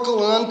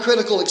categorical and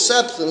uncritical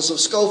acceptance of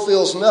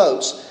Scofield's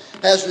notes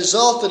has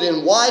resulted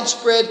in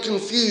widespread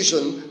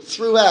confusion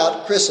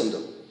throughout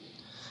Christendom.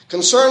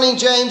 Concerning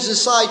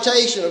James's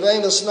citation of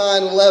Amos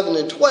 9, 11,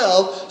 and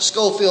 12,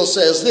 Scofield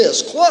says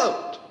this,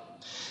 quote,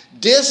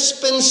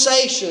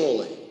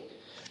 dispensationally,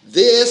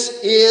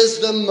 this is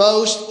the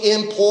most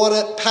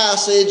important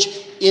passage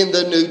in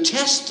the New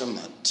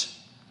Testament,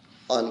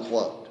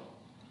 unquote.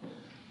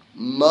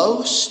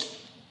 Most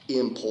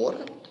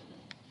important?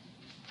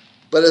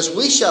 But as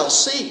we shall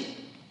see,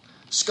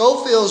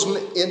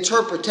 Scofield's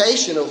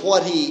interpretation of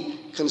what he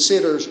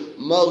considers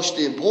most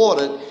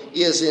important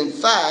is in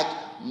fact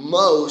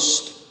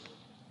most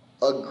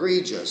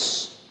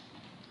egregious.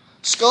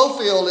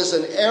 Schofield is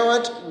an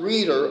errant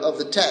reader of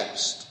the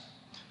text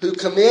who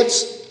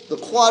commits the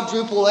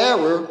quadruple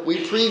error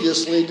we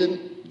previously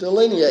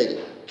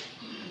delineated.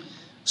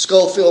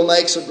 Schofield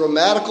makes a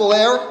grammatical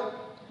error,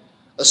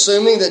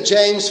 assuming that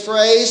James'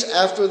 phrase,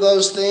 after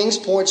those things,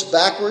 points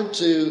backward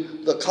to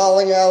the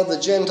calling out of the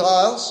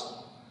Gentiles.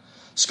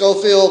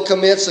 Schofield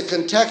commits a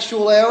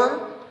contextual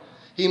error.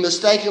 He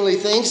mistakenly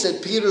thinks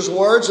that Peter's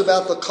words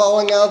about the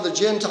calling out of the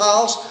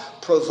Gentiles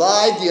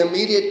provide the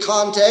immediate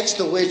context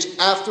to which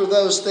after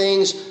those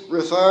things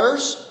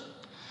refers,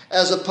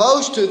 as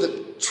opposed to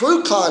the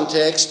true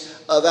context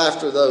of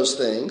after those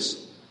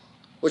things,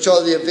 which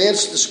are the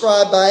events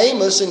described by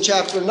Amos in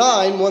chapter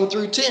 9, 1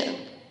 through 10.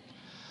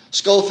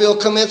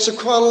 Schofield commits a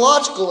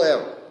chronological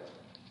error.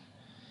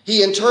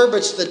 He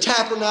interprets the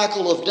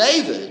tabernacle of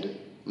David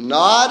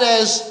not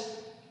as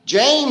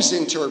James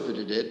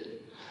interpreted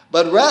it,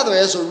 but rather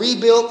as a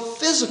rebuilt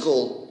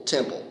physical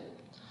temple,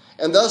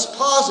 and thus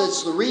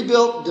posits the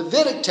rebuilt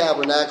Davidic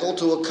tabernacle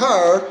to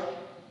occur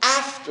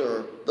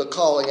after the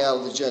calling out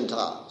of the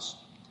Gentiles.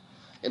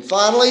 And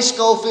finally,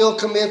 Schofield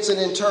commits an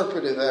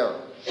interpretive error.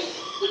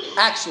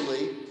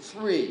 Actually,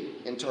 three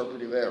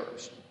interpretive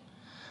errors.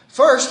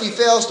 First, he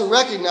fails to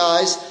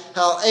recognize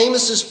how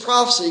Amos's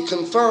prophecy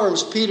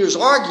confirms Peter's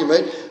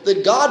argument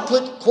that God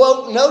put,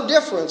 quote, no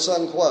difference,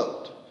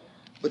 unquote,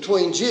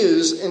 between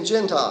Jews and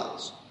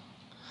Gentiles.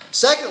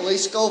 Secondly,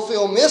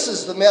 Schofield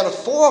misses the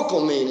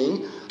metaphorical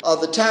meaning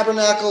of the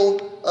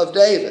tabernacle of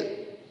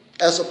David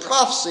as a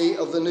prophecy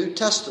of the New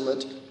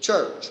Testament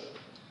church.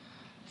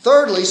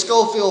 Thirdly,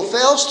 Schofield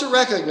fails to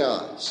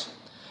recognize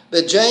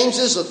that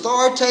James's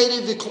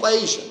authoritative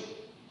equation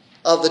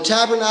of the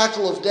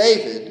tabernacle of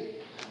David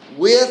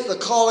with the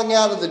calling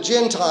out of the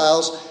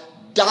Gentiles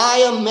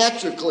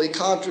diametrically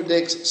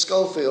contradicts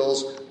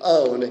Schofield's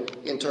own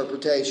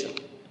interpretation.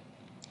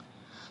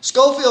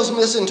 Schofield's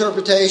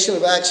misinterpretation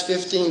of Acts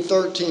 15,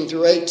 13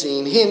 through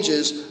 18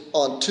 hinges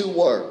on two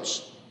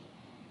words,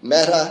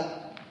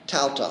 meta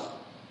tauta,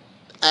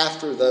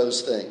 after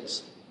those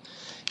things.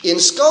 In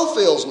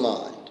Schofield's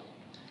mind,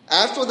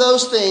 after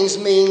those things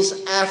means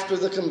after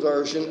the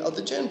conversion of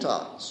the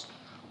Gentiles,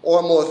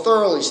 or more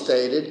thoroughly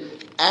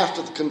stated,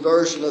 after the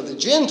conversion of the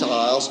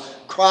Gentiles,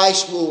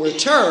 Christ will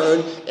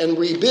return and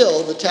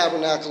rebuild the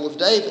tabernacle of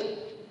David.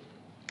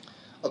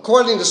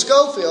 According to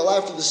Scofield,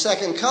 after the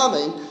second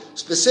coming,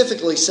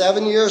 specifically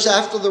 7 years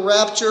after the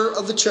rapture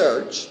of the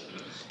church,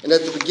 and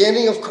at the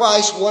beginning of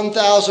Christ's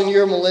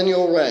 1,000-year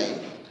millennial reign,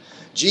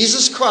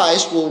 Jesus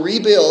Christ will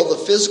rebuild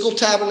the physical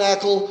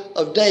tabernacle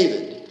of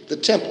David, the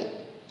temple.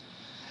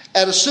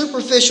 At a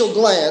superficial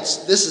glance,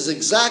 this is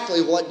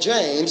exactly what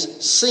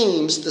James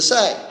seems to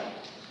say.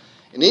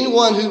 And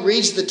anyone who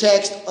reads the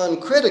text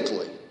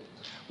uncritically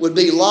would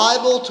be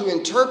liable to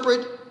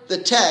interpret the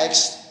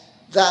text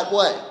that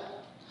way.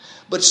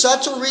 But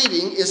such a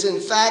reading is in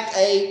fact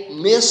a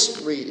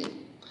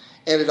misreading,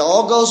 and it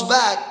all goes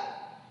back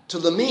to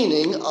the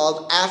meaning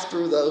of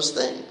after those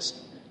things.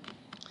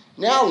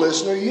 Now,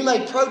 listener, you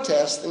may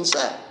protest and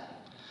say,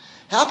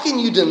 how can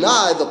you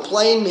deny the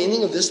plain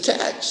meaning of this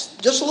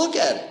text? Just look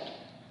at it.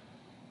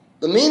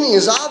 The meaning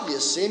is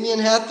obvious. Simeon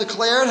hath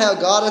declared how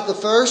God at the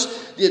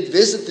first did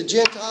visit the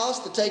Gentiles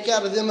to take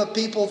out of them a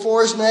people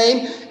for his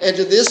name, and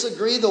to this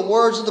agree the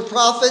words of the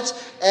prophets,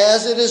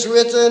 as it is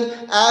written,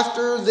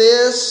 after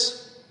this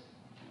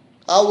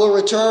I will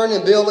return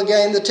and build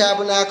again the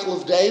tabernacle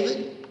of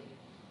David.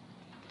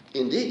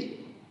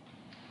 Indeed,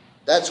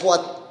 that's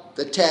what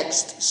the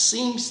text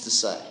seems to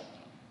say.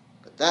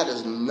 But that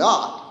is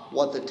not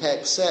what the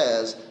text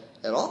says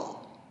at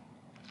all.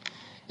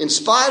 In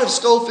spite of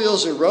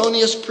Scofield's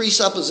erroneous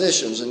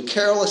presuppositions and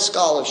careless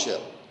scholarship,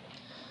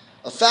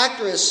 a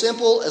factor as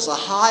simple as a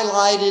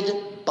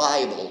highlighted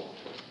Bible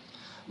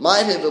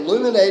might have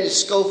illuminated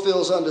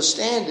Scofield's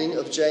understanding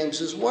of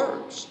James's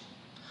words.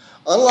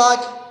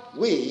 Unlike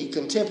we,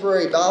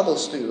 contemporary Bible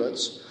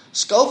students,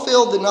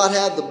 Scofield did not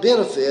have the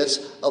benefits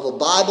of a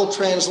Bible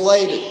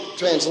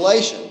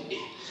translation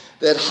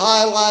that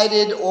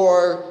highlighted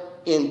or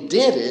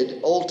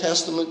indented Old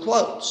Testament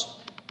quotes.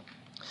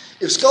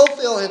 If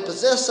Scofield had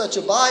possessed such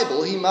a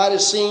Bible, he might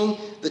have seen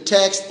the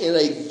text in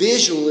a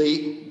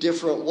visually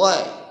different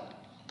way,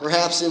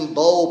 perhaps in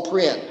bold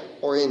print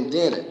or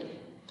indented,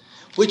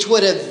 which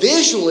would have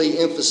visually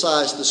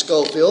emphasized to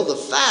Scofield the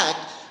fact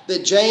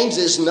that James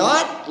is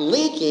not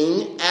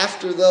linking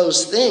after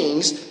those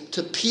things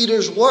to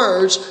Peter's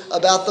words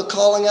about the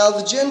calling out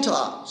of the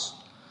Gentiles,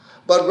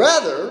 but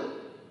rather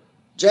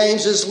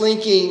James is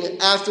linking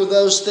after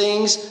those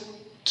things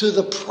to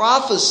the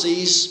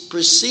prophecies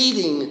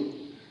preceding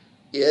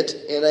it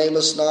in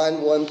Amos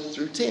 9, 1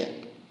 through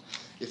 10.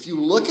 If you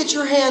look at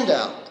your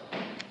handout,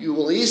 you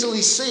will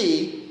easily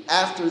see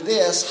after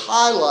this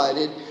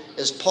highlighted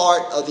as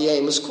part of the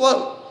Amos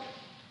quote.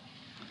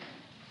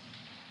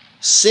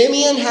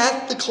 Simeon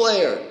hath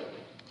declared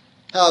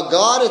how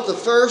God at the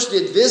first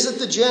did visit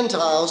the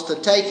Gentiles to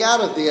take out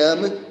of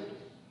them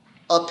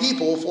a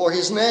people for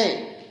his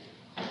name.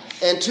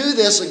 And to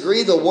this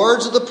agree the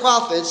words of the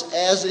prophets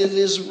as it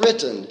is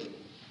written.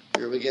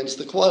 Here begins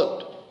the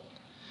quote.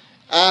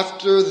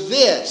 After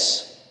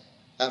this,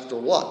 after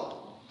what?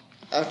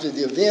 After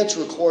the events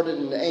recorded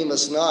in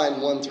Amos 9,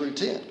 1 through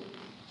 10.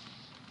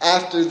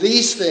 After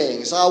these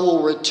things, I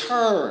will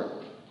return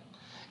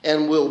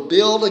and will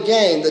build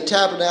again the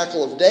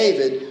tabernacle of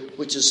David,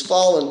 which is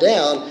fallen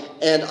down,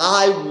 and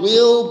I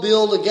will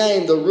build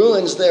again the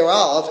ruins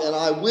thereof, and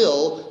I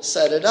will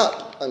set it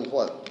up,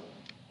 unquote.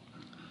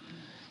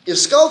 If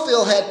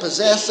Scofield had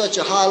possessed such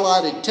a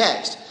highlighted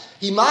text,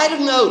 he might have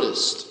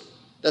noticed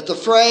that the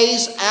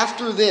phrase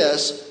after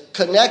this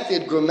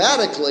connected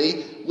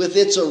grammatically with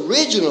its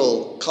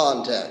original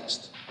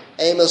context,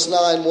 Amos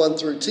 9, 1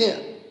 through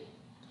 10.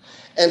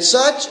 And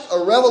such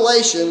a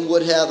revelation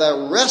would have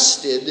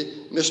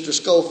arrested Mr.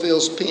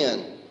 Scofield's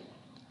pen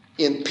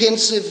in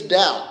pensive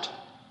doubt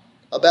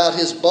about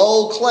his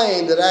bold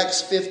claim that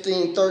Acts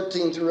 15,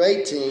 13 through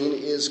 18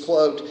 is,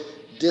 quote,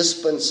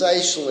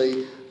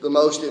 dispensationally the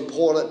most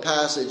important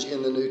passage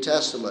in the New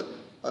Testament,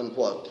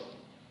 unquote.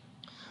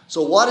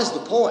 So what is the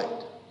point?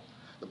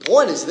 The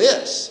point is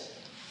this.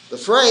 The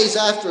phrase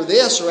after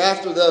this or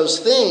after those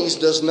things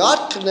does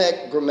not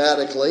connect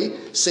grammatically,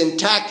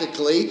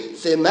 syntactically,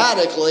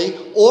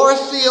 thematically, or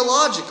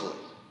theologically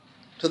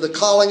to the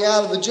calling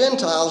out of the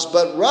Gentiles,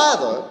 but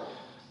rather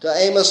to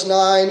Amos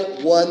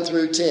 9, 1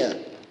 through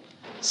 10.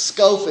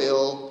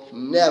 Scofield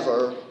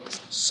never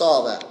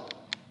saw that.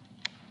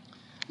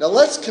 Now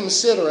let's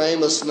consider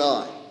Amos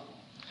 9.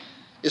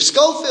 If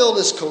Scofield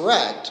is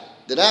correct,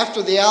 that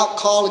after the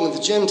outcalling of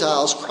the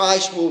Gentiles,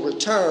 Christ will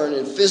return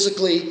and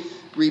physically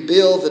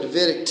rebuild the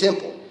Davidic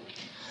temple,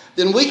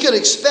 then we could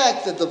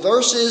expect that the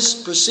verses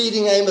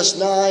preceding Amos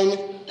 9,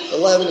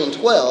 11, and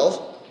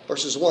 12,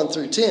 verses 1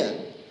 through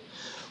 10,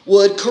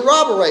 would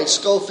corroborate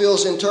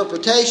Scofield's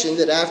interpretation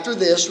that after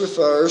this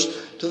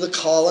refers to the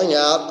calling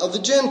out of the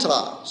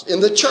Gentiles in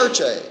the church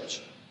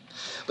age.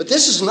 But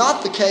this is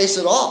not the case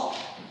at all.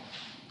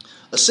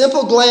 A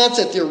simple glance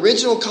at the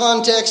original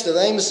context of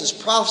Amos's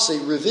prophecy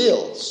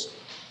reveals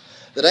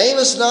that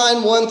Amos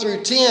 9, 1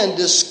 through 10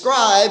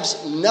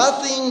 describes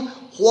nothing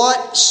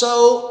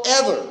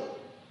whatsoever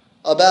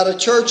about a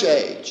church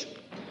age,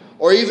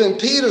 or even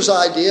Peter's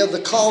idea of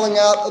the calling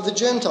out of the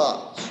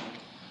Gentiles.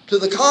 To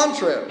the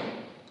contrary,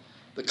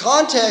 The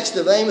context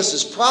of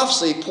Amos's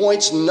prophecy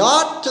points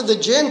not to the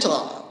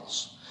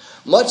Gentiles,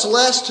 much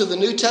less to the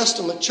New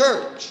Testament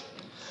church,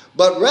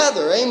 but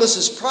rather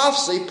Amos's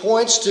prophecy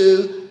points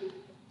to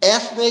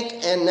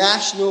ethnic and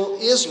national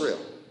Israel.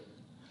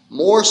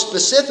 More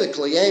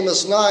specifically,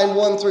 Amos 9,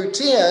 1 through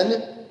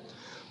 10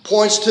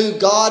 points to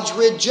God's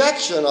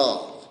rejection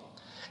of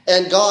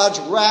and God's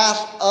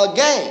wrath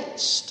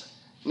against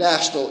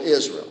national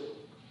Israel.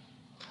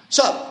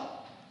 So,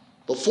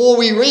 before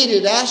we read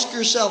it, ask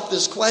yourself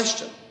this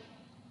question.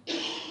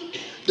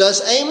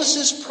 Does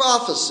Amos's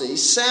prophecy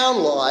sound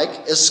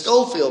like, as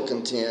Schofield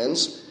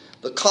contends,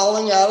 the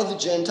calling out of the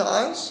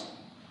Gentiles?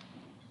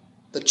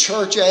 The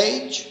church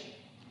age?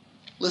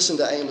 Listen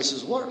to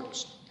Amos's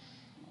words.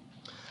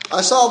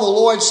 I saw the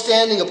Lord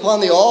standing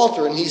upon the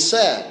altar, and he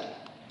said,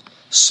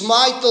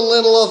 smite the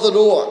lintel of the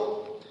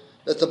door,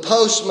 that the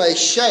posts may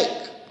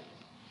shake,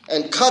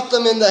 and cut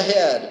them in the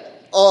head,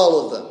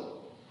 all of them.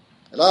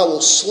 And I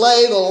will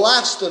slay the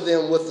last of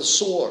them with the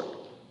sword.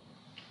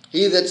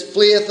 He that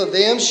fleeth of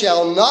them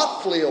shall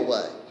not flee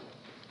away,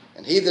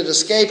 and he that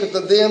escapeth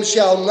of them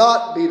shall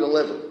not be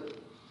delivered.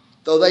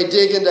 Though they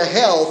dig into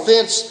hell,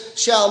 thence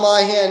shall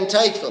my hand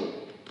take them.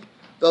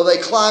 Though they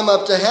climb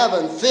up to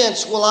heaven,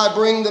 thence will I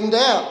bring them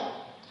down.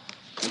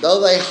 And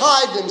though they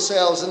hide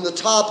themselves in the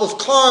top of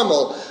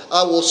Carmel,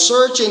 I will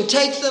search and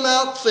take them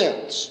out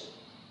thence.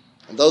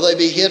 And though they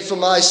be hid from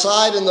my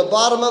sight in the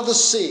bottom of the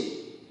sea,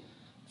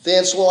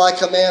 thence will I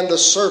command the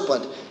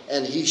serpent,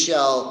 and he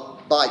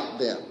shall bite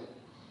them.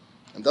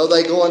 And though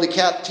they go into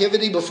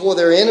captivity before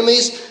their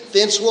enemies,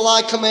 thence will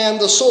I command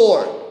the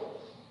sword,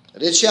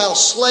 and it shall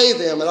slay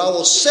them, and I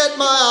will set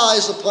my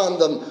eyes upon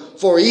them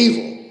for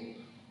evil,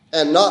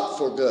 and not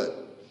for good.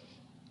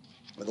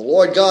 For the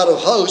Lord God of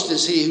hosts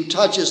is he who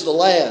touches the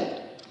land,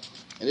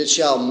 and it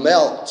shall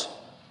melt,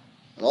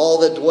 and all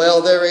that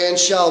dwell therein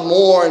shall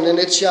mourn, and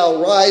it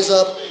shall rise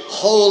up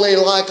wholly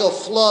like a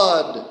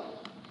flood,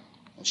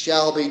 and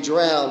shall be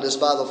drowned as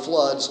by the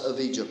floods of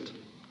Egypt.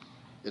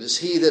 It is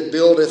he that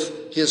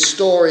buildeth his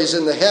stories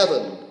in the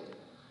heaven,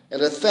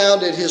 and hath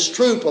founded his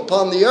troop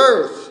upon the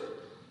earth.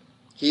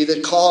 He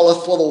that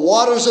calleth for the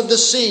waters of the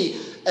sea,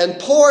 and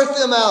poureth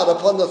them out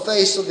upon the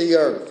face of the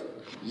earth.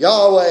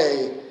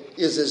 Yahweh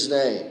is his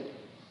name.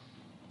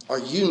 Are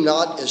you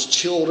not as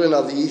children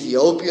of the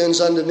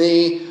Ethiopians unto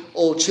me,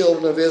 O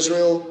children of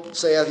Israel,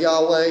 saith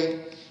Yahweh?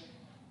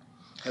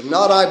 Have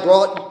not I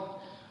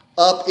brought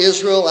up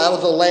Israel out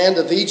of the land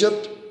of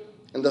Egypt,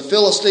 and the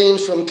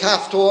Philistines from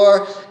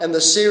Caphtor, and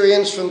the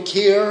Syrians from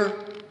Kir?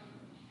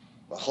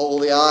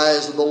 Behold, the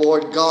eyes of the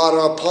Lord God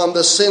are upon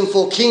the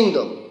sinful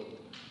kingdom,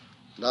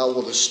 and I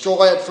will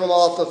destroy it from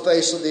off the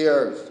face of the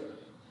earth,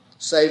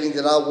 saving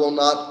that I will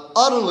not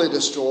utterly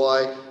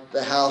destroy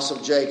the house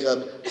of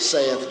Jacob,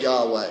 saith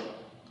Yahweh.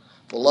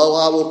 For lo,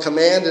 I will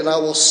command, and I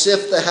will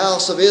sift the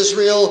house of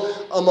Israel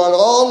among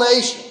all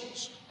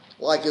nations,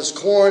 like as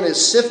corn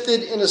is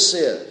sifted in a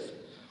sieve.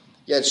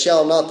 Yet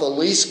shall not the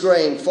least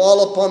grain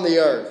fall upon the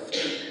earth.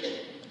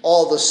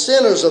 All the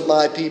sinners of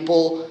my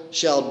people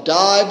shall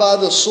die by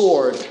the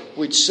sword,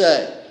 which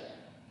say,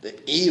 the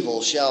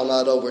evil shall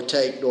not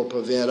overtake nor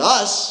prevent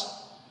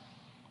us.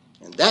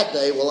 And that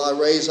day will I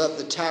raise up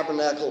the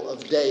tabernacle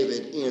of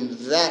David. In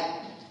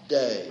that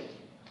day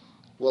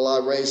will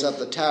I raise up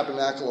the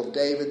tabernacle of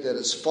David that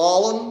is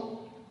fallen,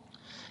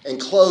 and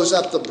close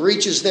up the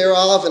breaches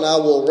thereof, and I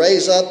will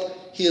raise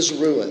up his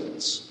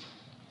ruins.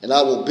 And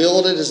I will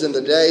build it as in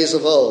the days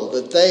of old,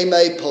 that they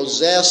may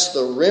possess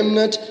the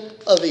remnant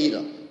of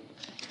Edom,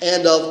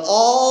 and of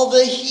all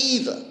the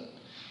heathen,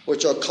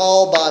 which are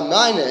called by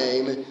my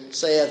name,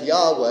 saith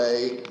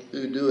Yahweh,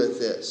 who doeth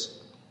this.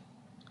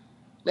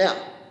 Now,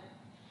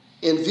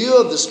 in view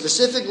of the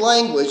specific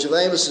language of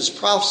Amos's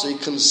prophecy,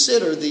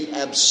 consider the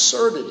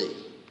absurdity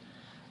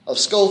of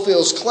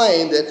Schofield's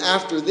claim that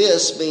after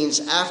this means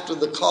after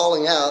the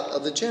calling out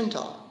of the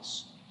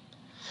Gentiles.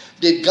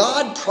 Did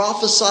God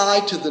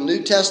prophesy to the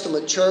New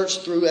Testament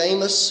church through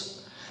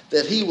Amos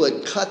that he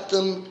would cut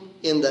them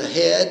in the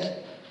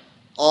head,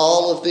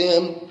 all of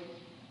them,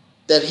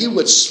 that he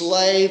would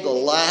slay the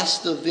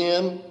last of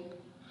them?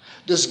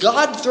 Does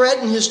God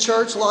threaten his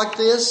church like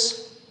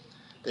this?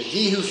 That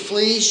he who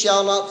flees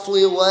shall not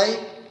flee away,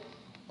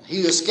 and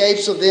he who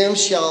escapes of them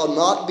shall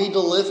not be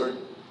delivered?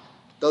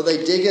 Though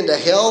they dig into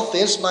hell,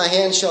 thence my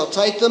hand shall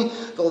take them.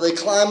 Though they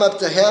climb up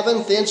to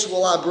heaven, thence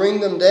will I bring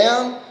them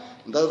down.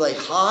 And though they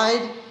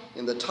hide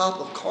in the top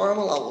of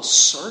Carmel, I will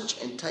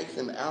search and take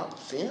them out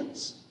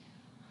thence.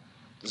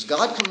 Does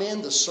God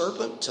command the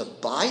serpent to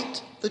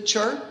bite the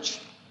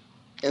church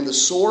and the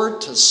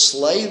sword to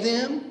slay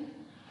them?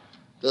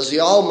 Does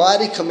the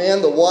Almighty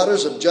command the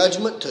waters of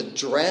judgment to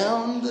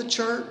drown the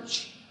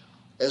church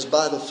as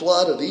by the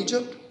flood of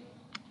Egypt?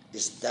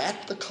 Is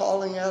that the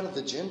calling out of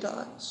the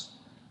Gentiles?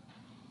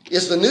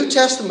 Is the New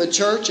Testament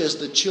church as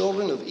the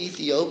children of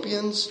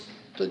Ethiopians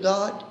to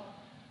God?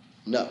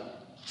 No.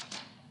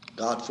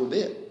 God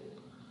forbid.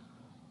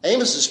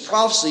 Amos's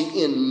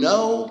prophecy in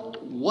no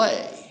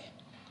way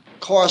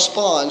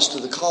corresponds to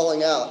the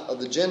calling out of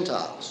the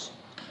Gentiles.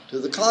 To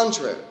the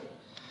contrary,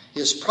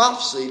 his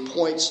prophecy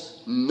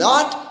points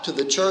not to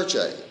the church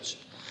age,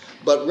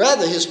 but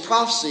rather his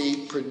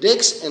prophecy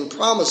predicts and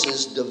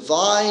promises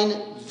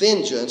divine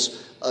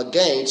vengeance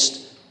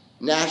against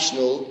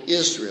national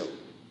Israel,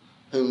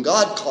 whom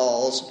God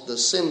calls the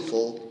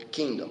sinful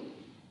kingdom.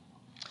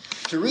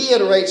 To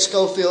reiterate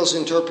Scofield's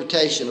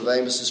interpretation of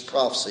Amos's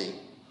prophecy,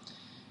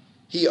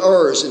 he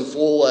errs in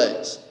 4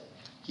 ways.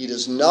 He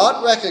does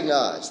not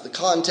recognize the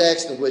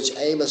context in which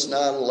Amos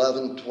 9,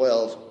 11,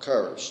 12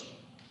 occurs.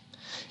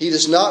 He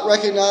does not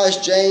recognize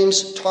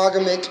James'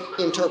 Targumic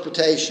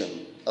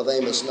interpretation of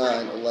Amos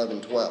 9,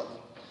 11, 12.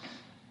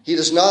 He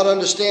does not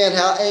understand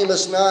how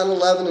Amos 9,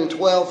 11, and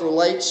 12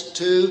 relates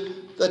to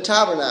the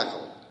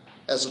tabernacle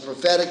as a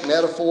prophetic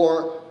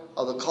metaphor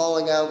of the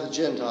calling out of the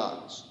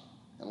Gentiles.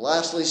 And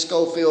lastly,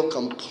 Scofield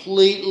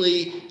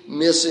completely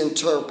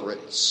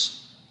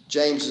misinterprets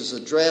James's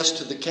address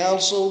to the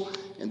council,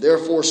 and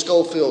therefore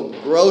Scofield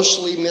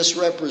grossly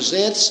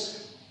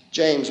misrepresents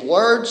James'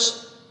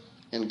 words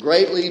and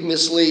greatly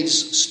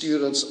misleads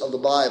students of the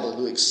Bible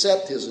who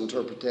accept his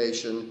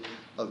interpretation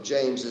of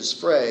James's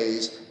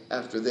phrase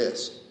after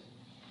this.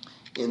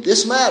 In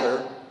this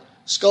matter,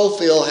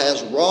 Scofield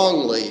has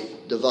wrongly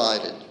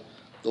divided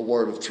the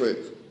word of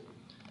truth.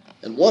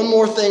 And one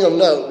more thing of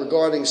note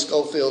regarding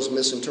Scofield's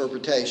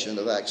misinterpretation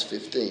of Acts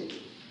 15.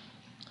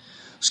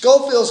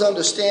 Scofield's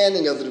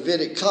understanding of the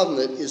Davidic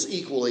covenant is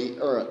equally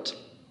errant.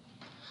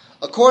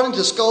 According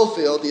to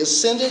Scofield, the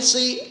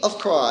ascendancy of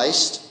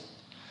Christ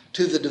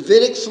to the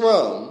Davidic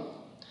throne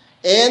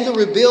and the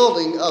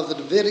rebuilding of the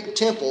Davidic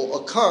temple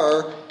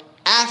occur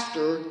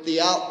after the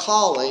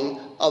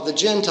outcalling of the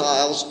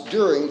Gentiles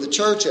during the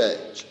church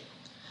age.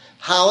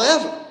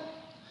 However,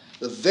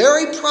 the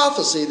very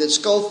prophecy that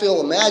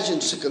Scofield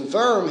imagines to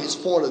confirm his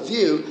point of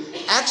view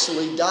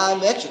actually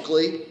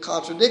diametrically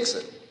contradicts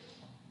it.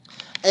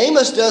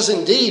 Amos does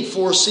indeed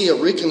foresee a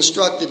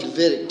reconstructed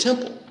Davidic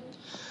temple,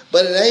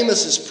 but in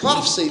Amos's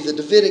prophecy, the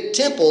Davidic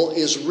temple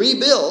is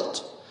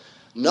rebuilt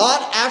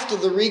not after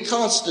the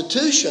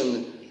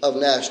reconstitution of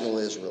national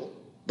Israel,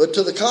 but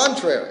to the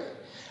contrary,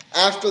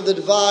 after the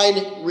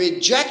divine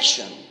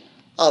rejection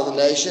of the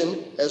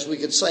nation, as we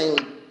could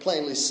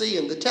plainly see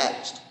in the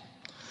text.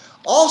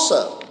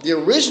 Also, the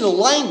original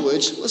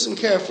language, listen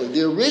carefully,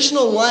 the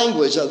original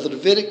language of the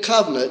Davidic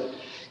covenant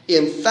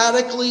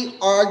emphatically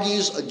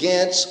argues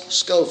against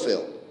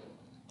Scofield.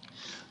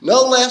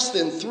 No less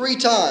than 3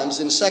 times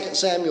in 2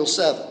 Samuel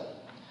 7,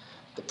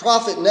 the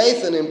prophet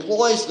Nathan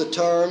employs the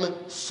term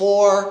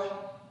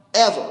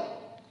forever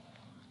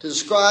to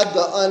describe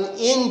the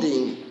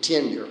unending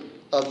tenure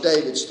of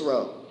David's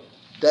throne,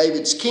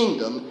 David's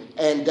kingdom,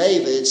 and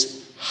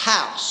David's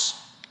house.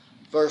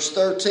 Verse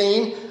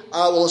 13,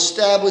 I will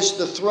establish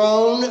the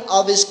throne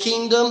of his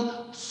kingdom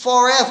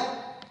forever.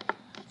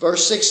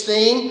 Verse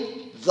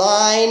 16,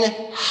 thine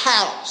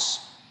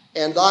house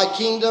and thy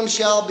kingdom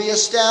shall be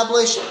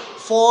established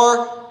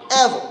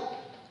forever.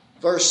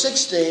 Verse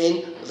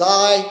 16,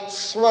 thy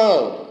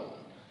throne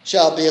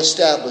shall be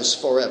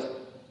established forever.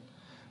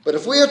 But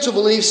if we are to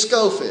believe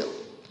Scofield,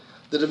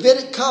 the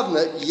Davidic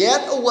covenant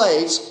yet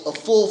awaits a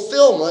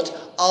fulfillment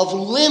of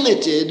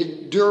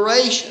limited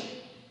duration.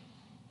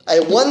 A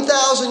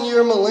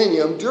 1,000-year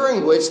millennium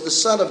during which the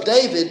son of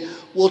David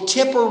will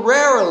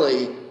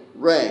temporarily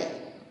reign,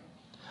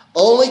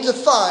 only to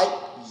fight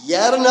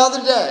yet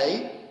another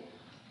day,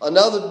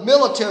 another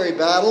military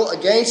battle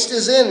against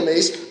his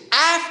enemies,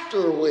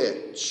 after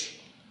which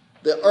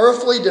the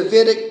earthly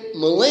Davidic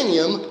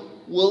millennium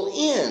will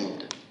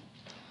end.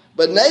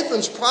 But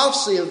Nathan's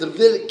prophecy of the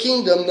Davidic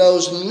kingdom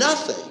knows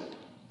nothing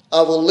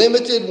of a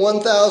limited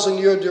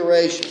 1,000-year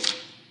duration,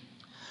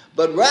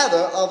 but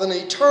rather of an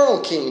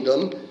eternal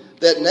kingdom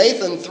that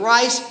Nathan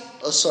thrice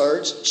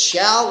asserts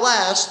shall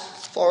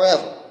last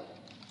forever.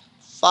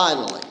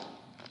 Finally,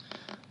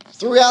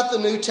 throughout the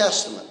New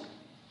Testament,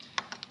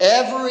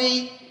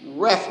 every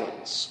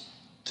reference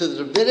to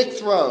the Davidic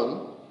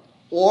throne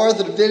or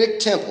the Davidic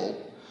temple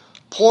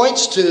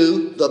points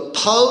to the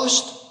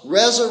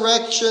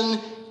post-resurrection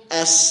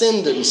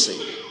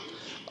ascendancy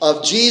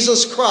of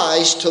Jesus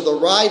Christ to the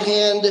right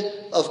hand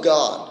of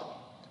God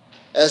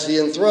as the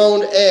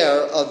enthroned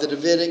heir of the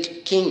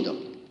Davidic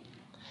kingdom,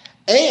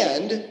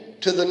 and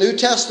to the New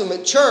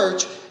Testament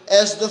church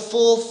as the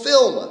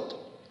fulfillment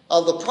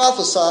of the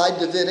prophesied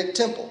Davidic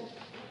temple.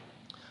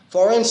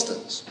 For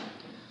instance,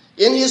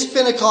 in his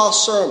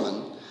Pentecost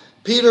sermon,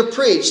 Peter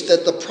preached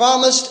that the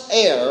promised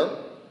heir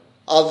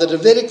of the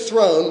Davidic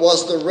throne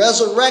was the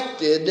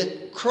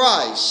resurrected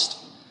Christ,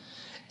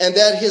 and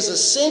that his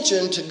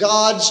ascension to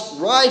God's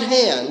right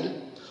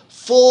hand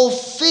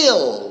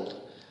fulfilled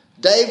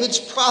David's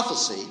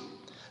prophecy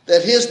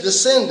that his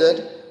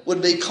descendant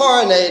would be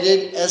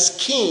coronated as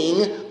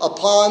king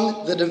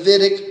upon the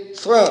Davidic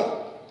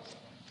throne.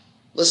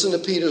 Listen to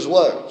Peter's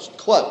words.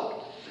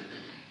 Quote,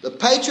 the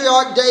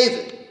patriarch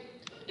David,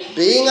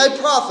 being a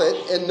prophet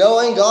and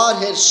knowing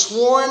God had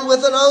sworn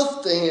with an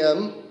oath to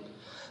him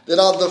that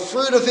of the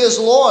fruit of his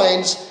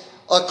loins,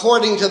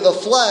 according to the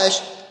flesh,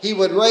 he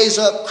would raise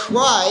up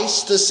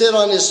Christ to sit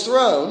on his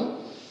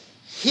throne,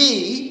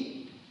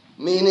 he,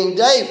 meaning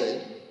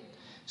David,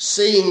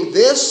 seeing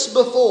this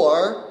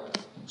before,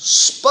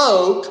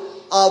 spoke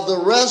of the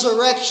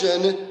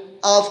resurrection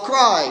of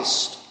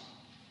Christ.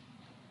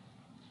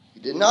 He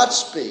did not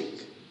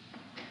speak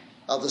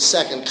of the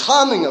second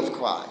coming of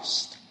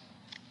Christ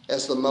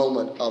as the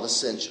moment of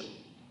ascension,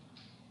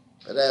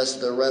 but as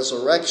the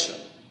resurrection.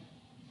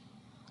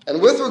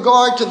 And with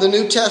regard to the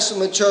New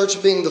Testament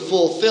church being the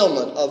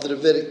fulfillment of the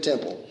Davidic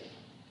temple,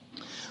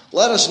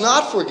 let us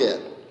not forget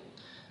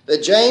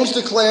that James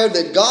declared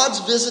that God's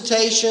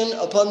visitation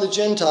upon the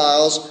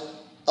Gentiles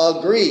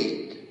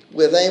agreed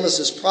with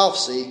Amos's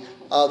prophecy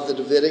of the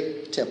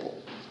Davidic temple.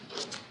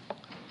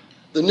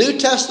 The New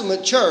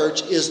Testament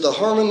church is the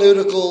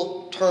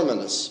hermeneutical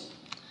terminus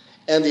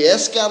and the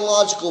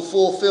eschatological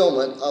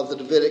fulfillment of the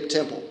Davidic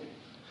temple.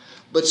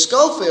 But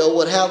Scofield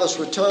would have us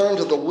return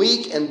to the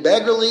weak and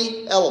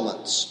beggarly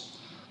elements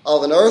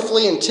of an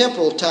earthly and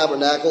temporal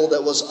tabernacle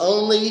that was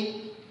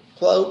only,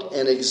 quote,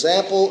 an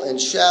example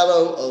and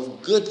shadow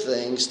of good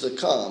things to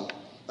come,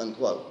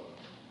 unquote.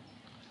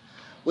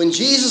 When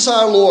Jesus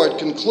our Lord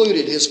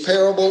concluded his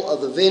parable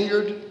of the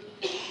vineyard,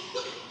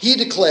 he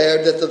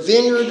declared that the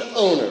vineyard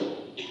owner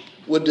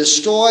would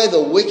destroy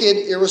the wicked,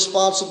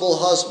 irresponsible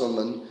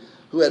husbandman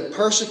who had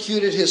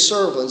persecuted his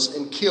servants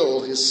and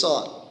killed his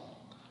son,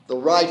 the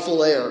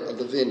rightful heir of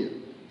the vineyard.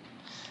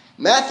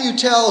 Matthew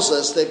tells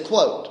us that,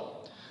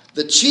 quote,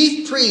 the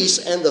chief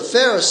priests and the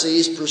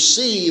Pharisees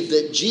perceived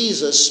that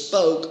Jesus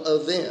spoke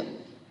of them,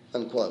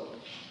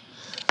 unquote.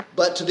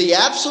 But to be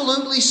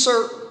absolutely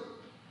certain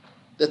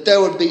that there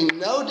would be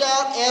no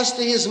doubt as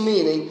to his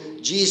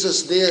meaning,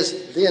 Jesus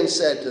then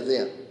said to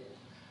them,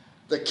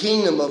 the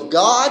kingdom of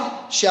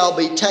God shall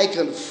be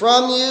taken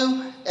from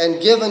you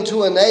and given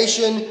to a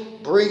nation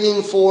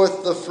bringing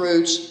forth the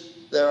fruits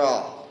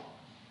thereof.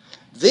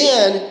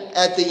 Then,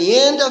 at the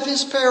end of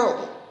his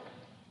parable,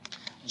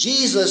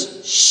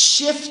 Jesus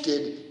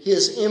shifted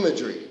his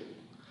imagery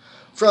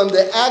from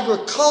the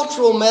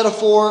agricultural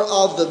metaphor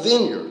of the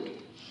vineyard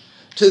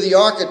to the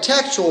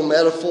architectural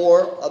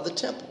metaphor of the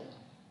temple.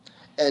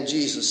 And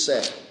Jesus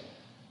said,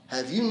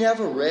 have you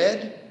never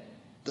read,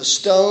 the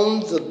stone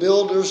the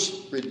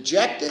builders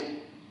rejected,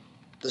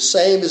 the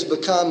same has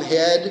become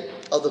head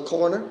of the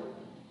corner?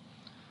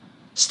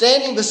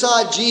 Standing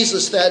beside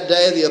Jesus that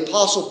day, the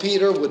Apostle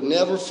Peter would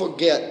never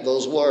forget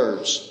those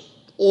words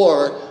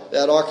or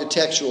that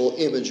architectural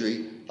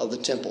imagery of the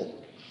temple.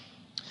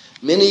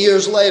 Many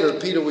years later,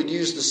 Peter would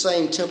use the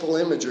same temple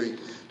imagery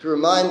to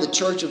remind the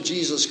Church of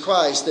Jesus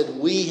Christ that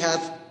we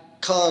have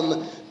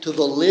come to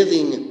the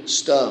living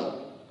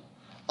stone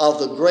of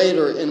the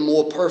greater and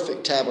more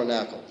perfect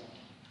tabernacle,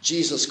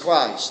 Jesus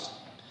Christ,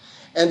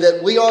 and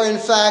that we are in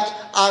fact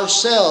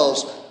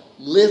ourselves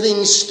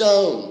living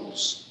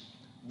stones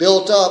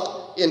built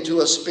up into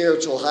a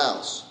spiritual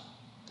house.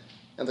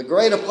 And the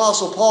great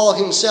Apostle Paul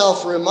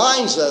himself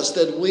reminds us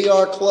that we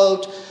are,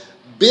 quote,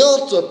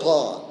 built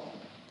upon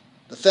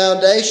the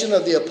foundation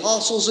of the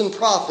apostles and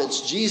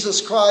prophets,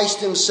 Jesus Christ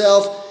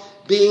himself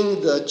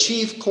being the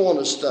chief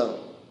cornerstone,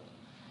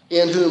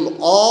 in whom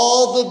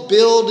all the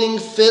building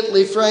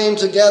fitly framed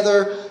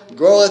together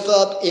groweth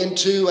up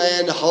into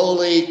an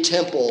holy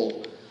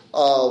temple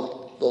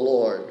of the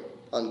Lord,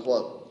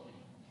 unquote.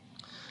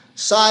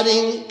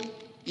 Citing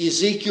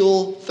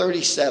Ezekiel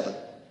 37,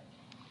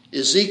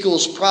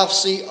 Ezekiel's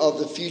prophecy of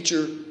the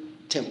future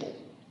temple,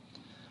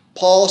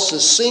 Paul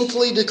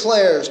succinctly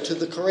declares to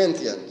the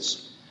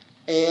Corinthians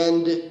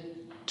and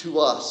to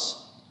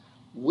us,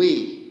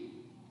 we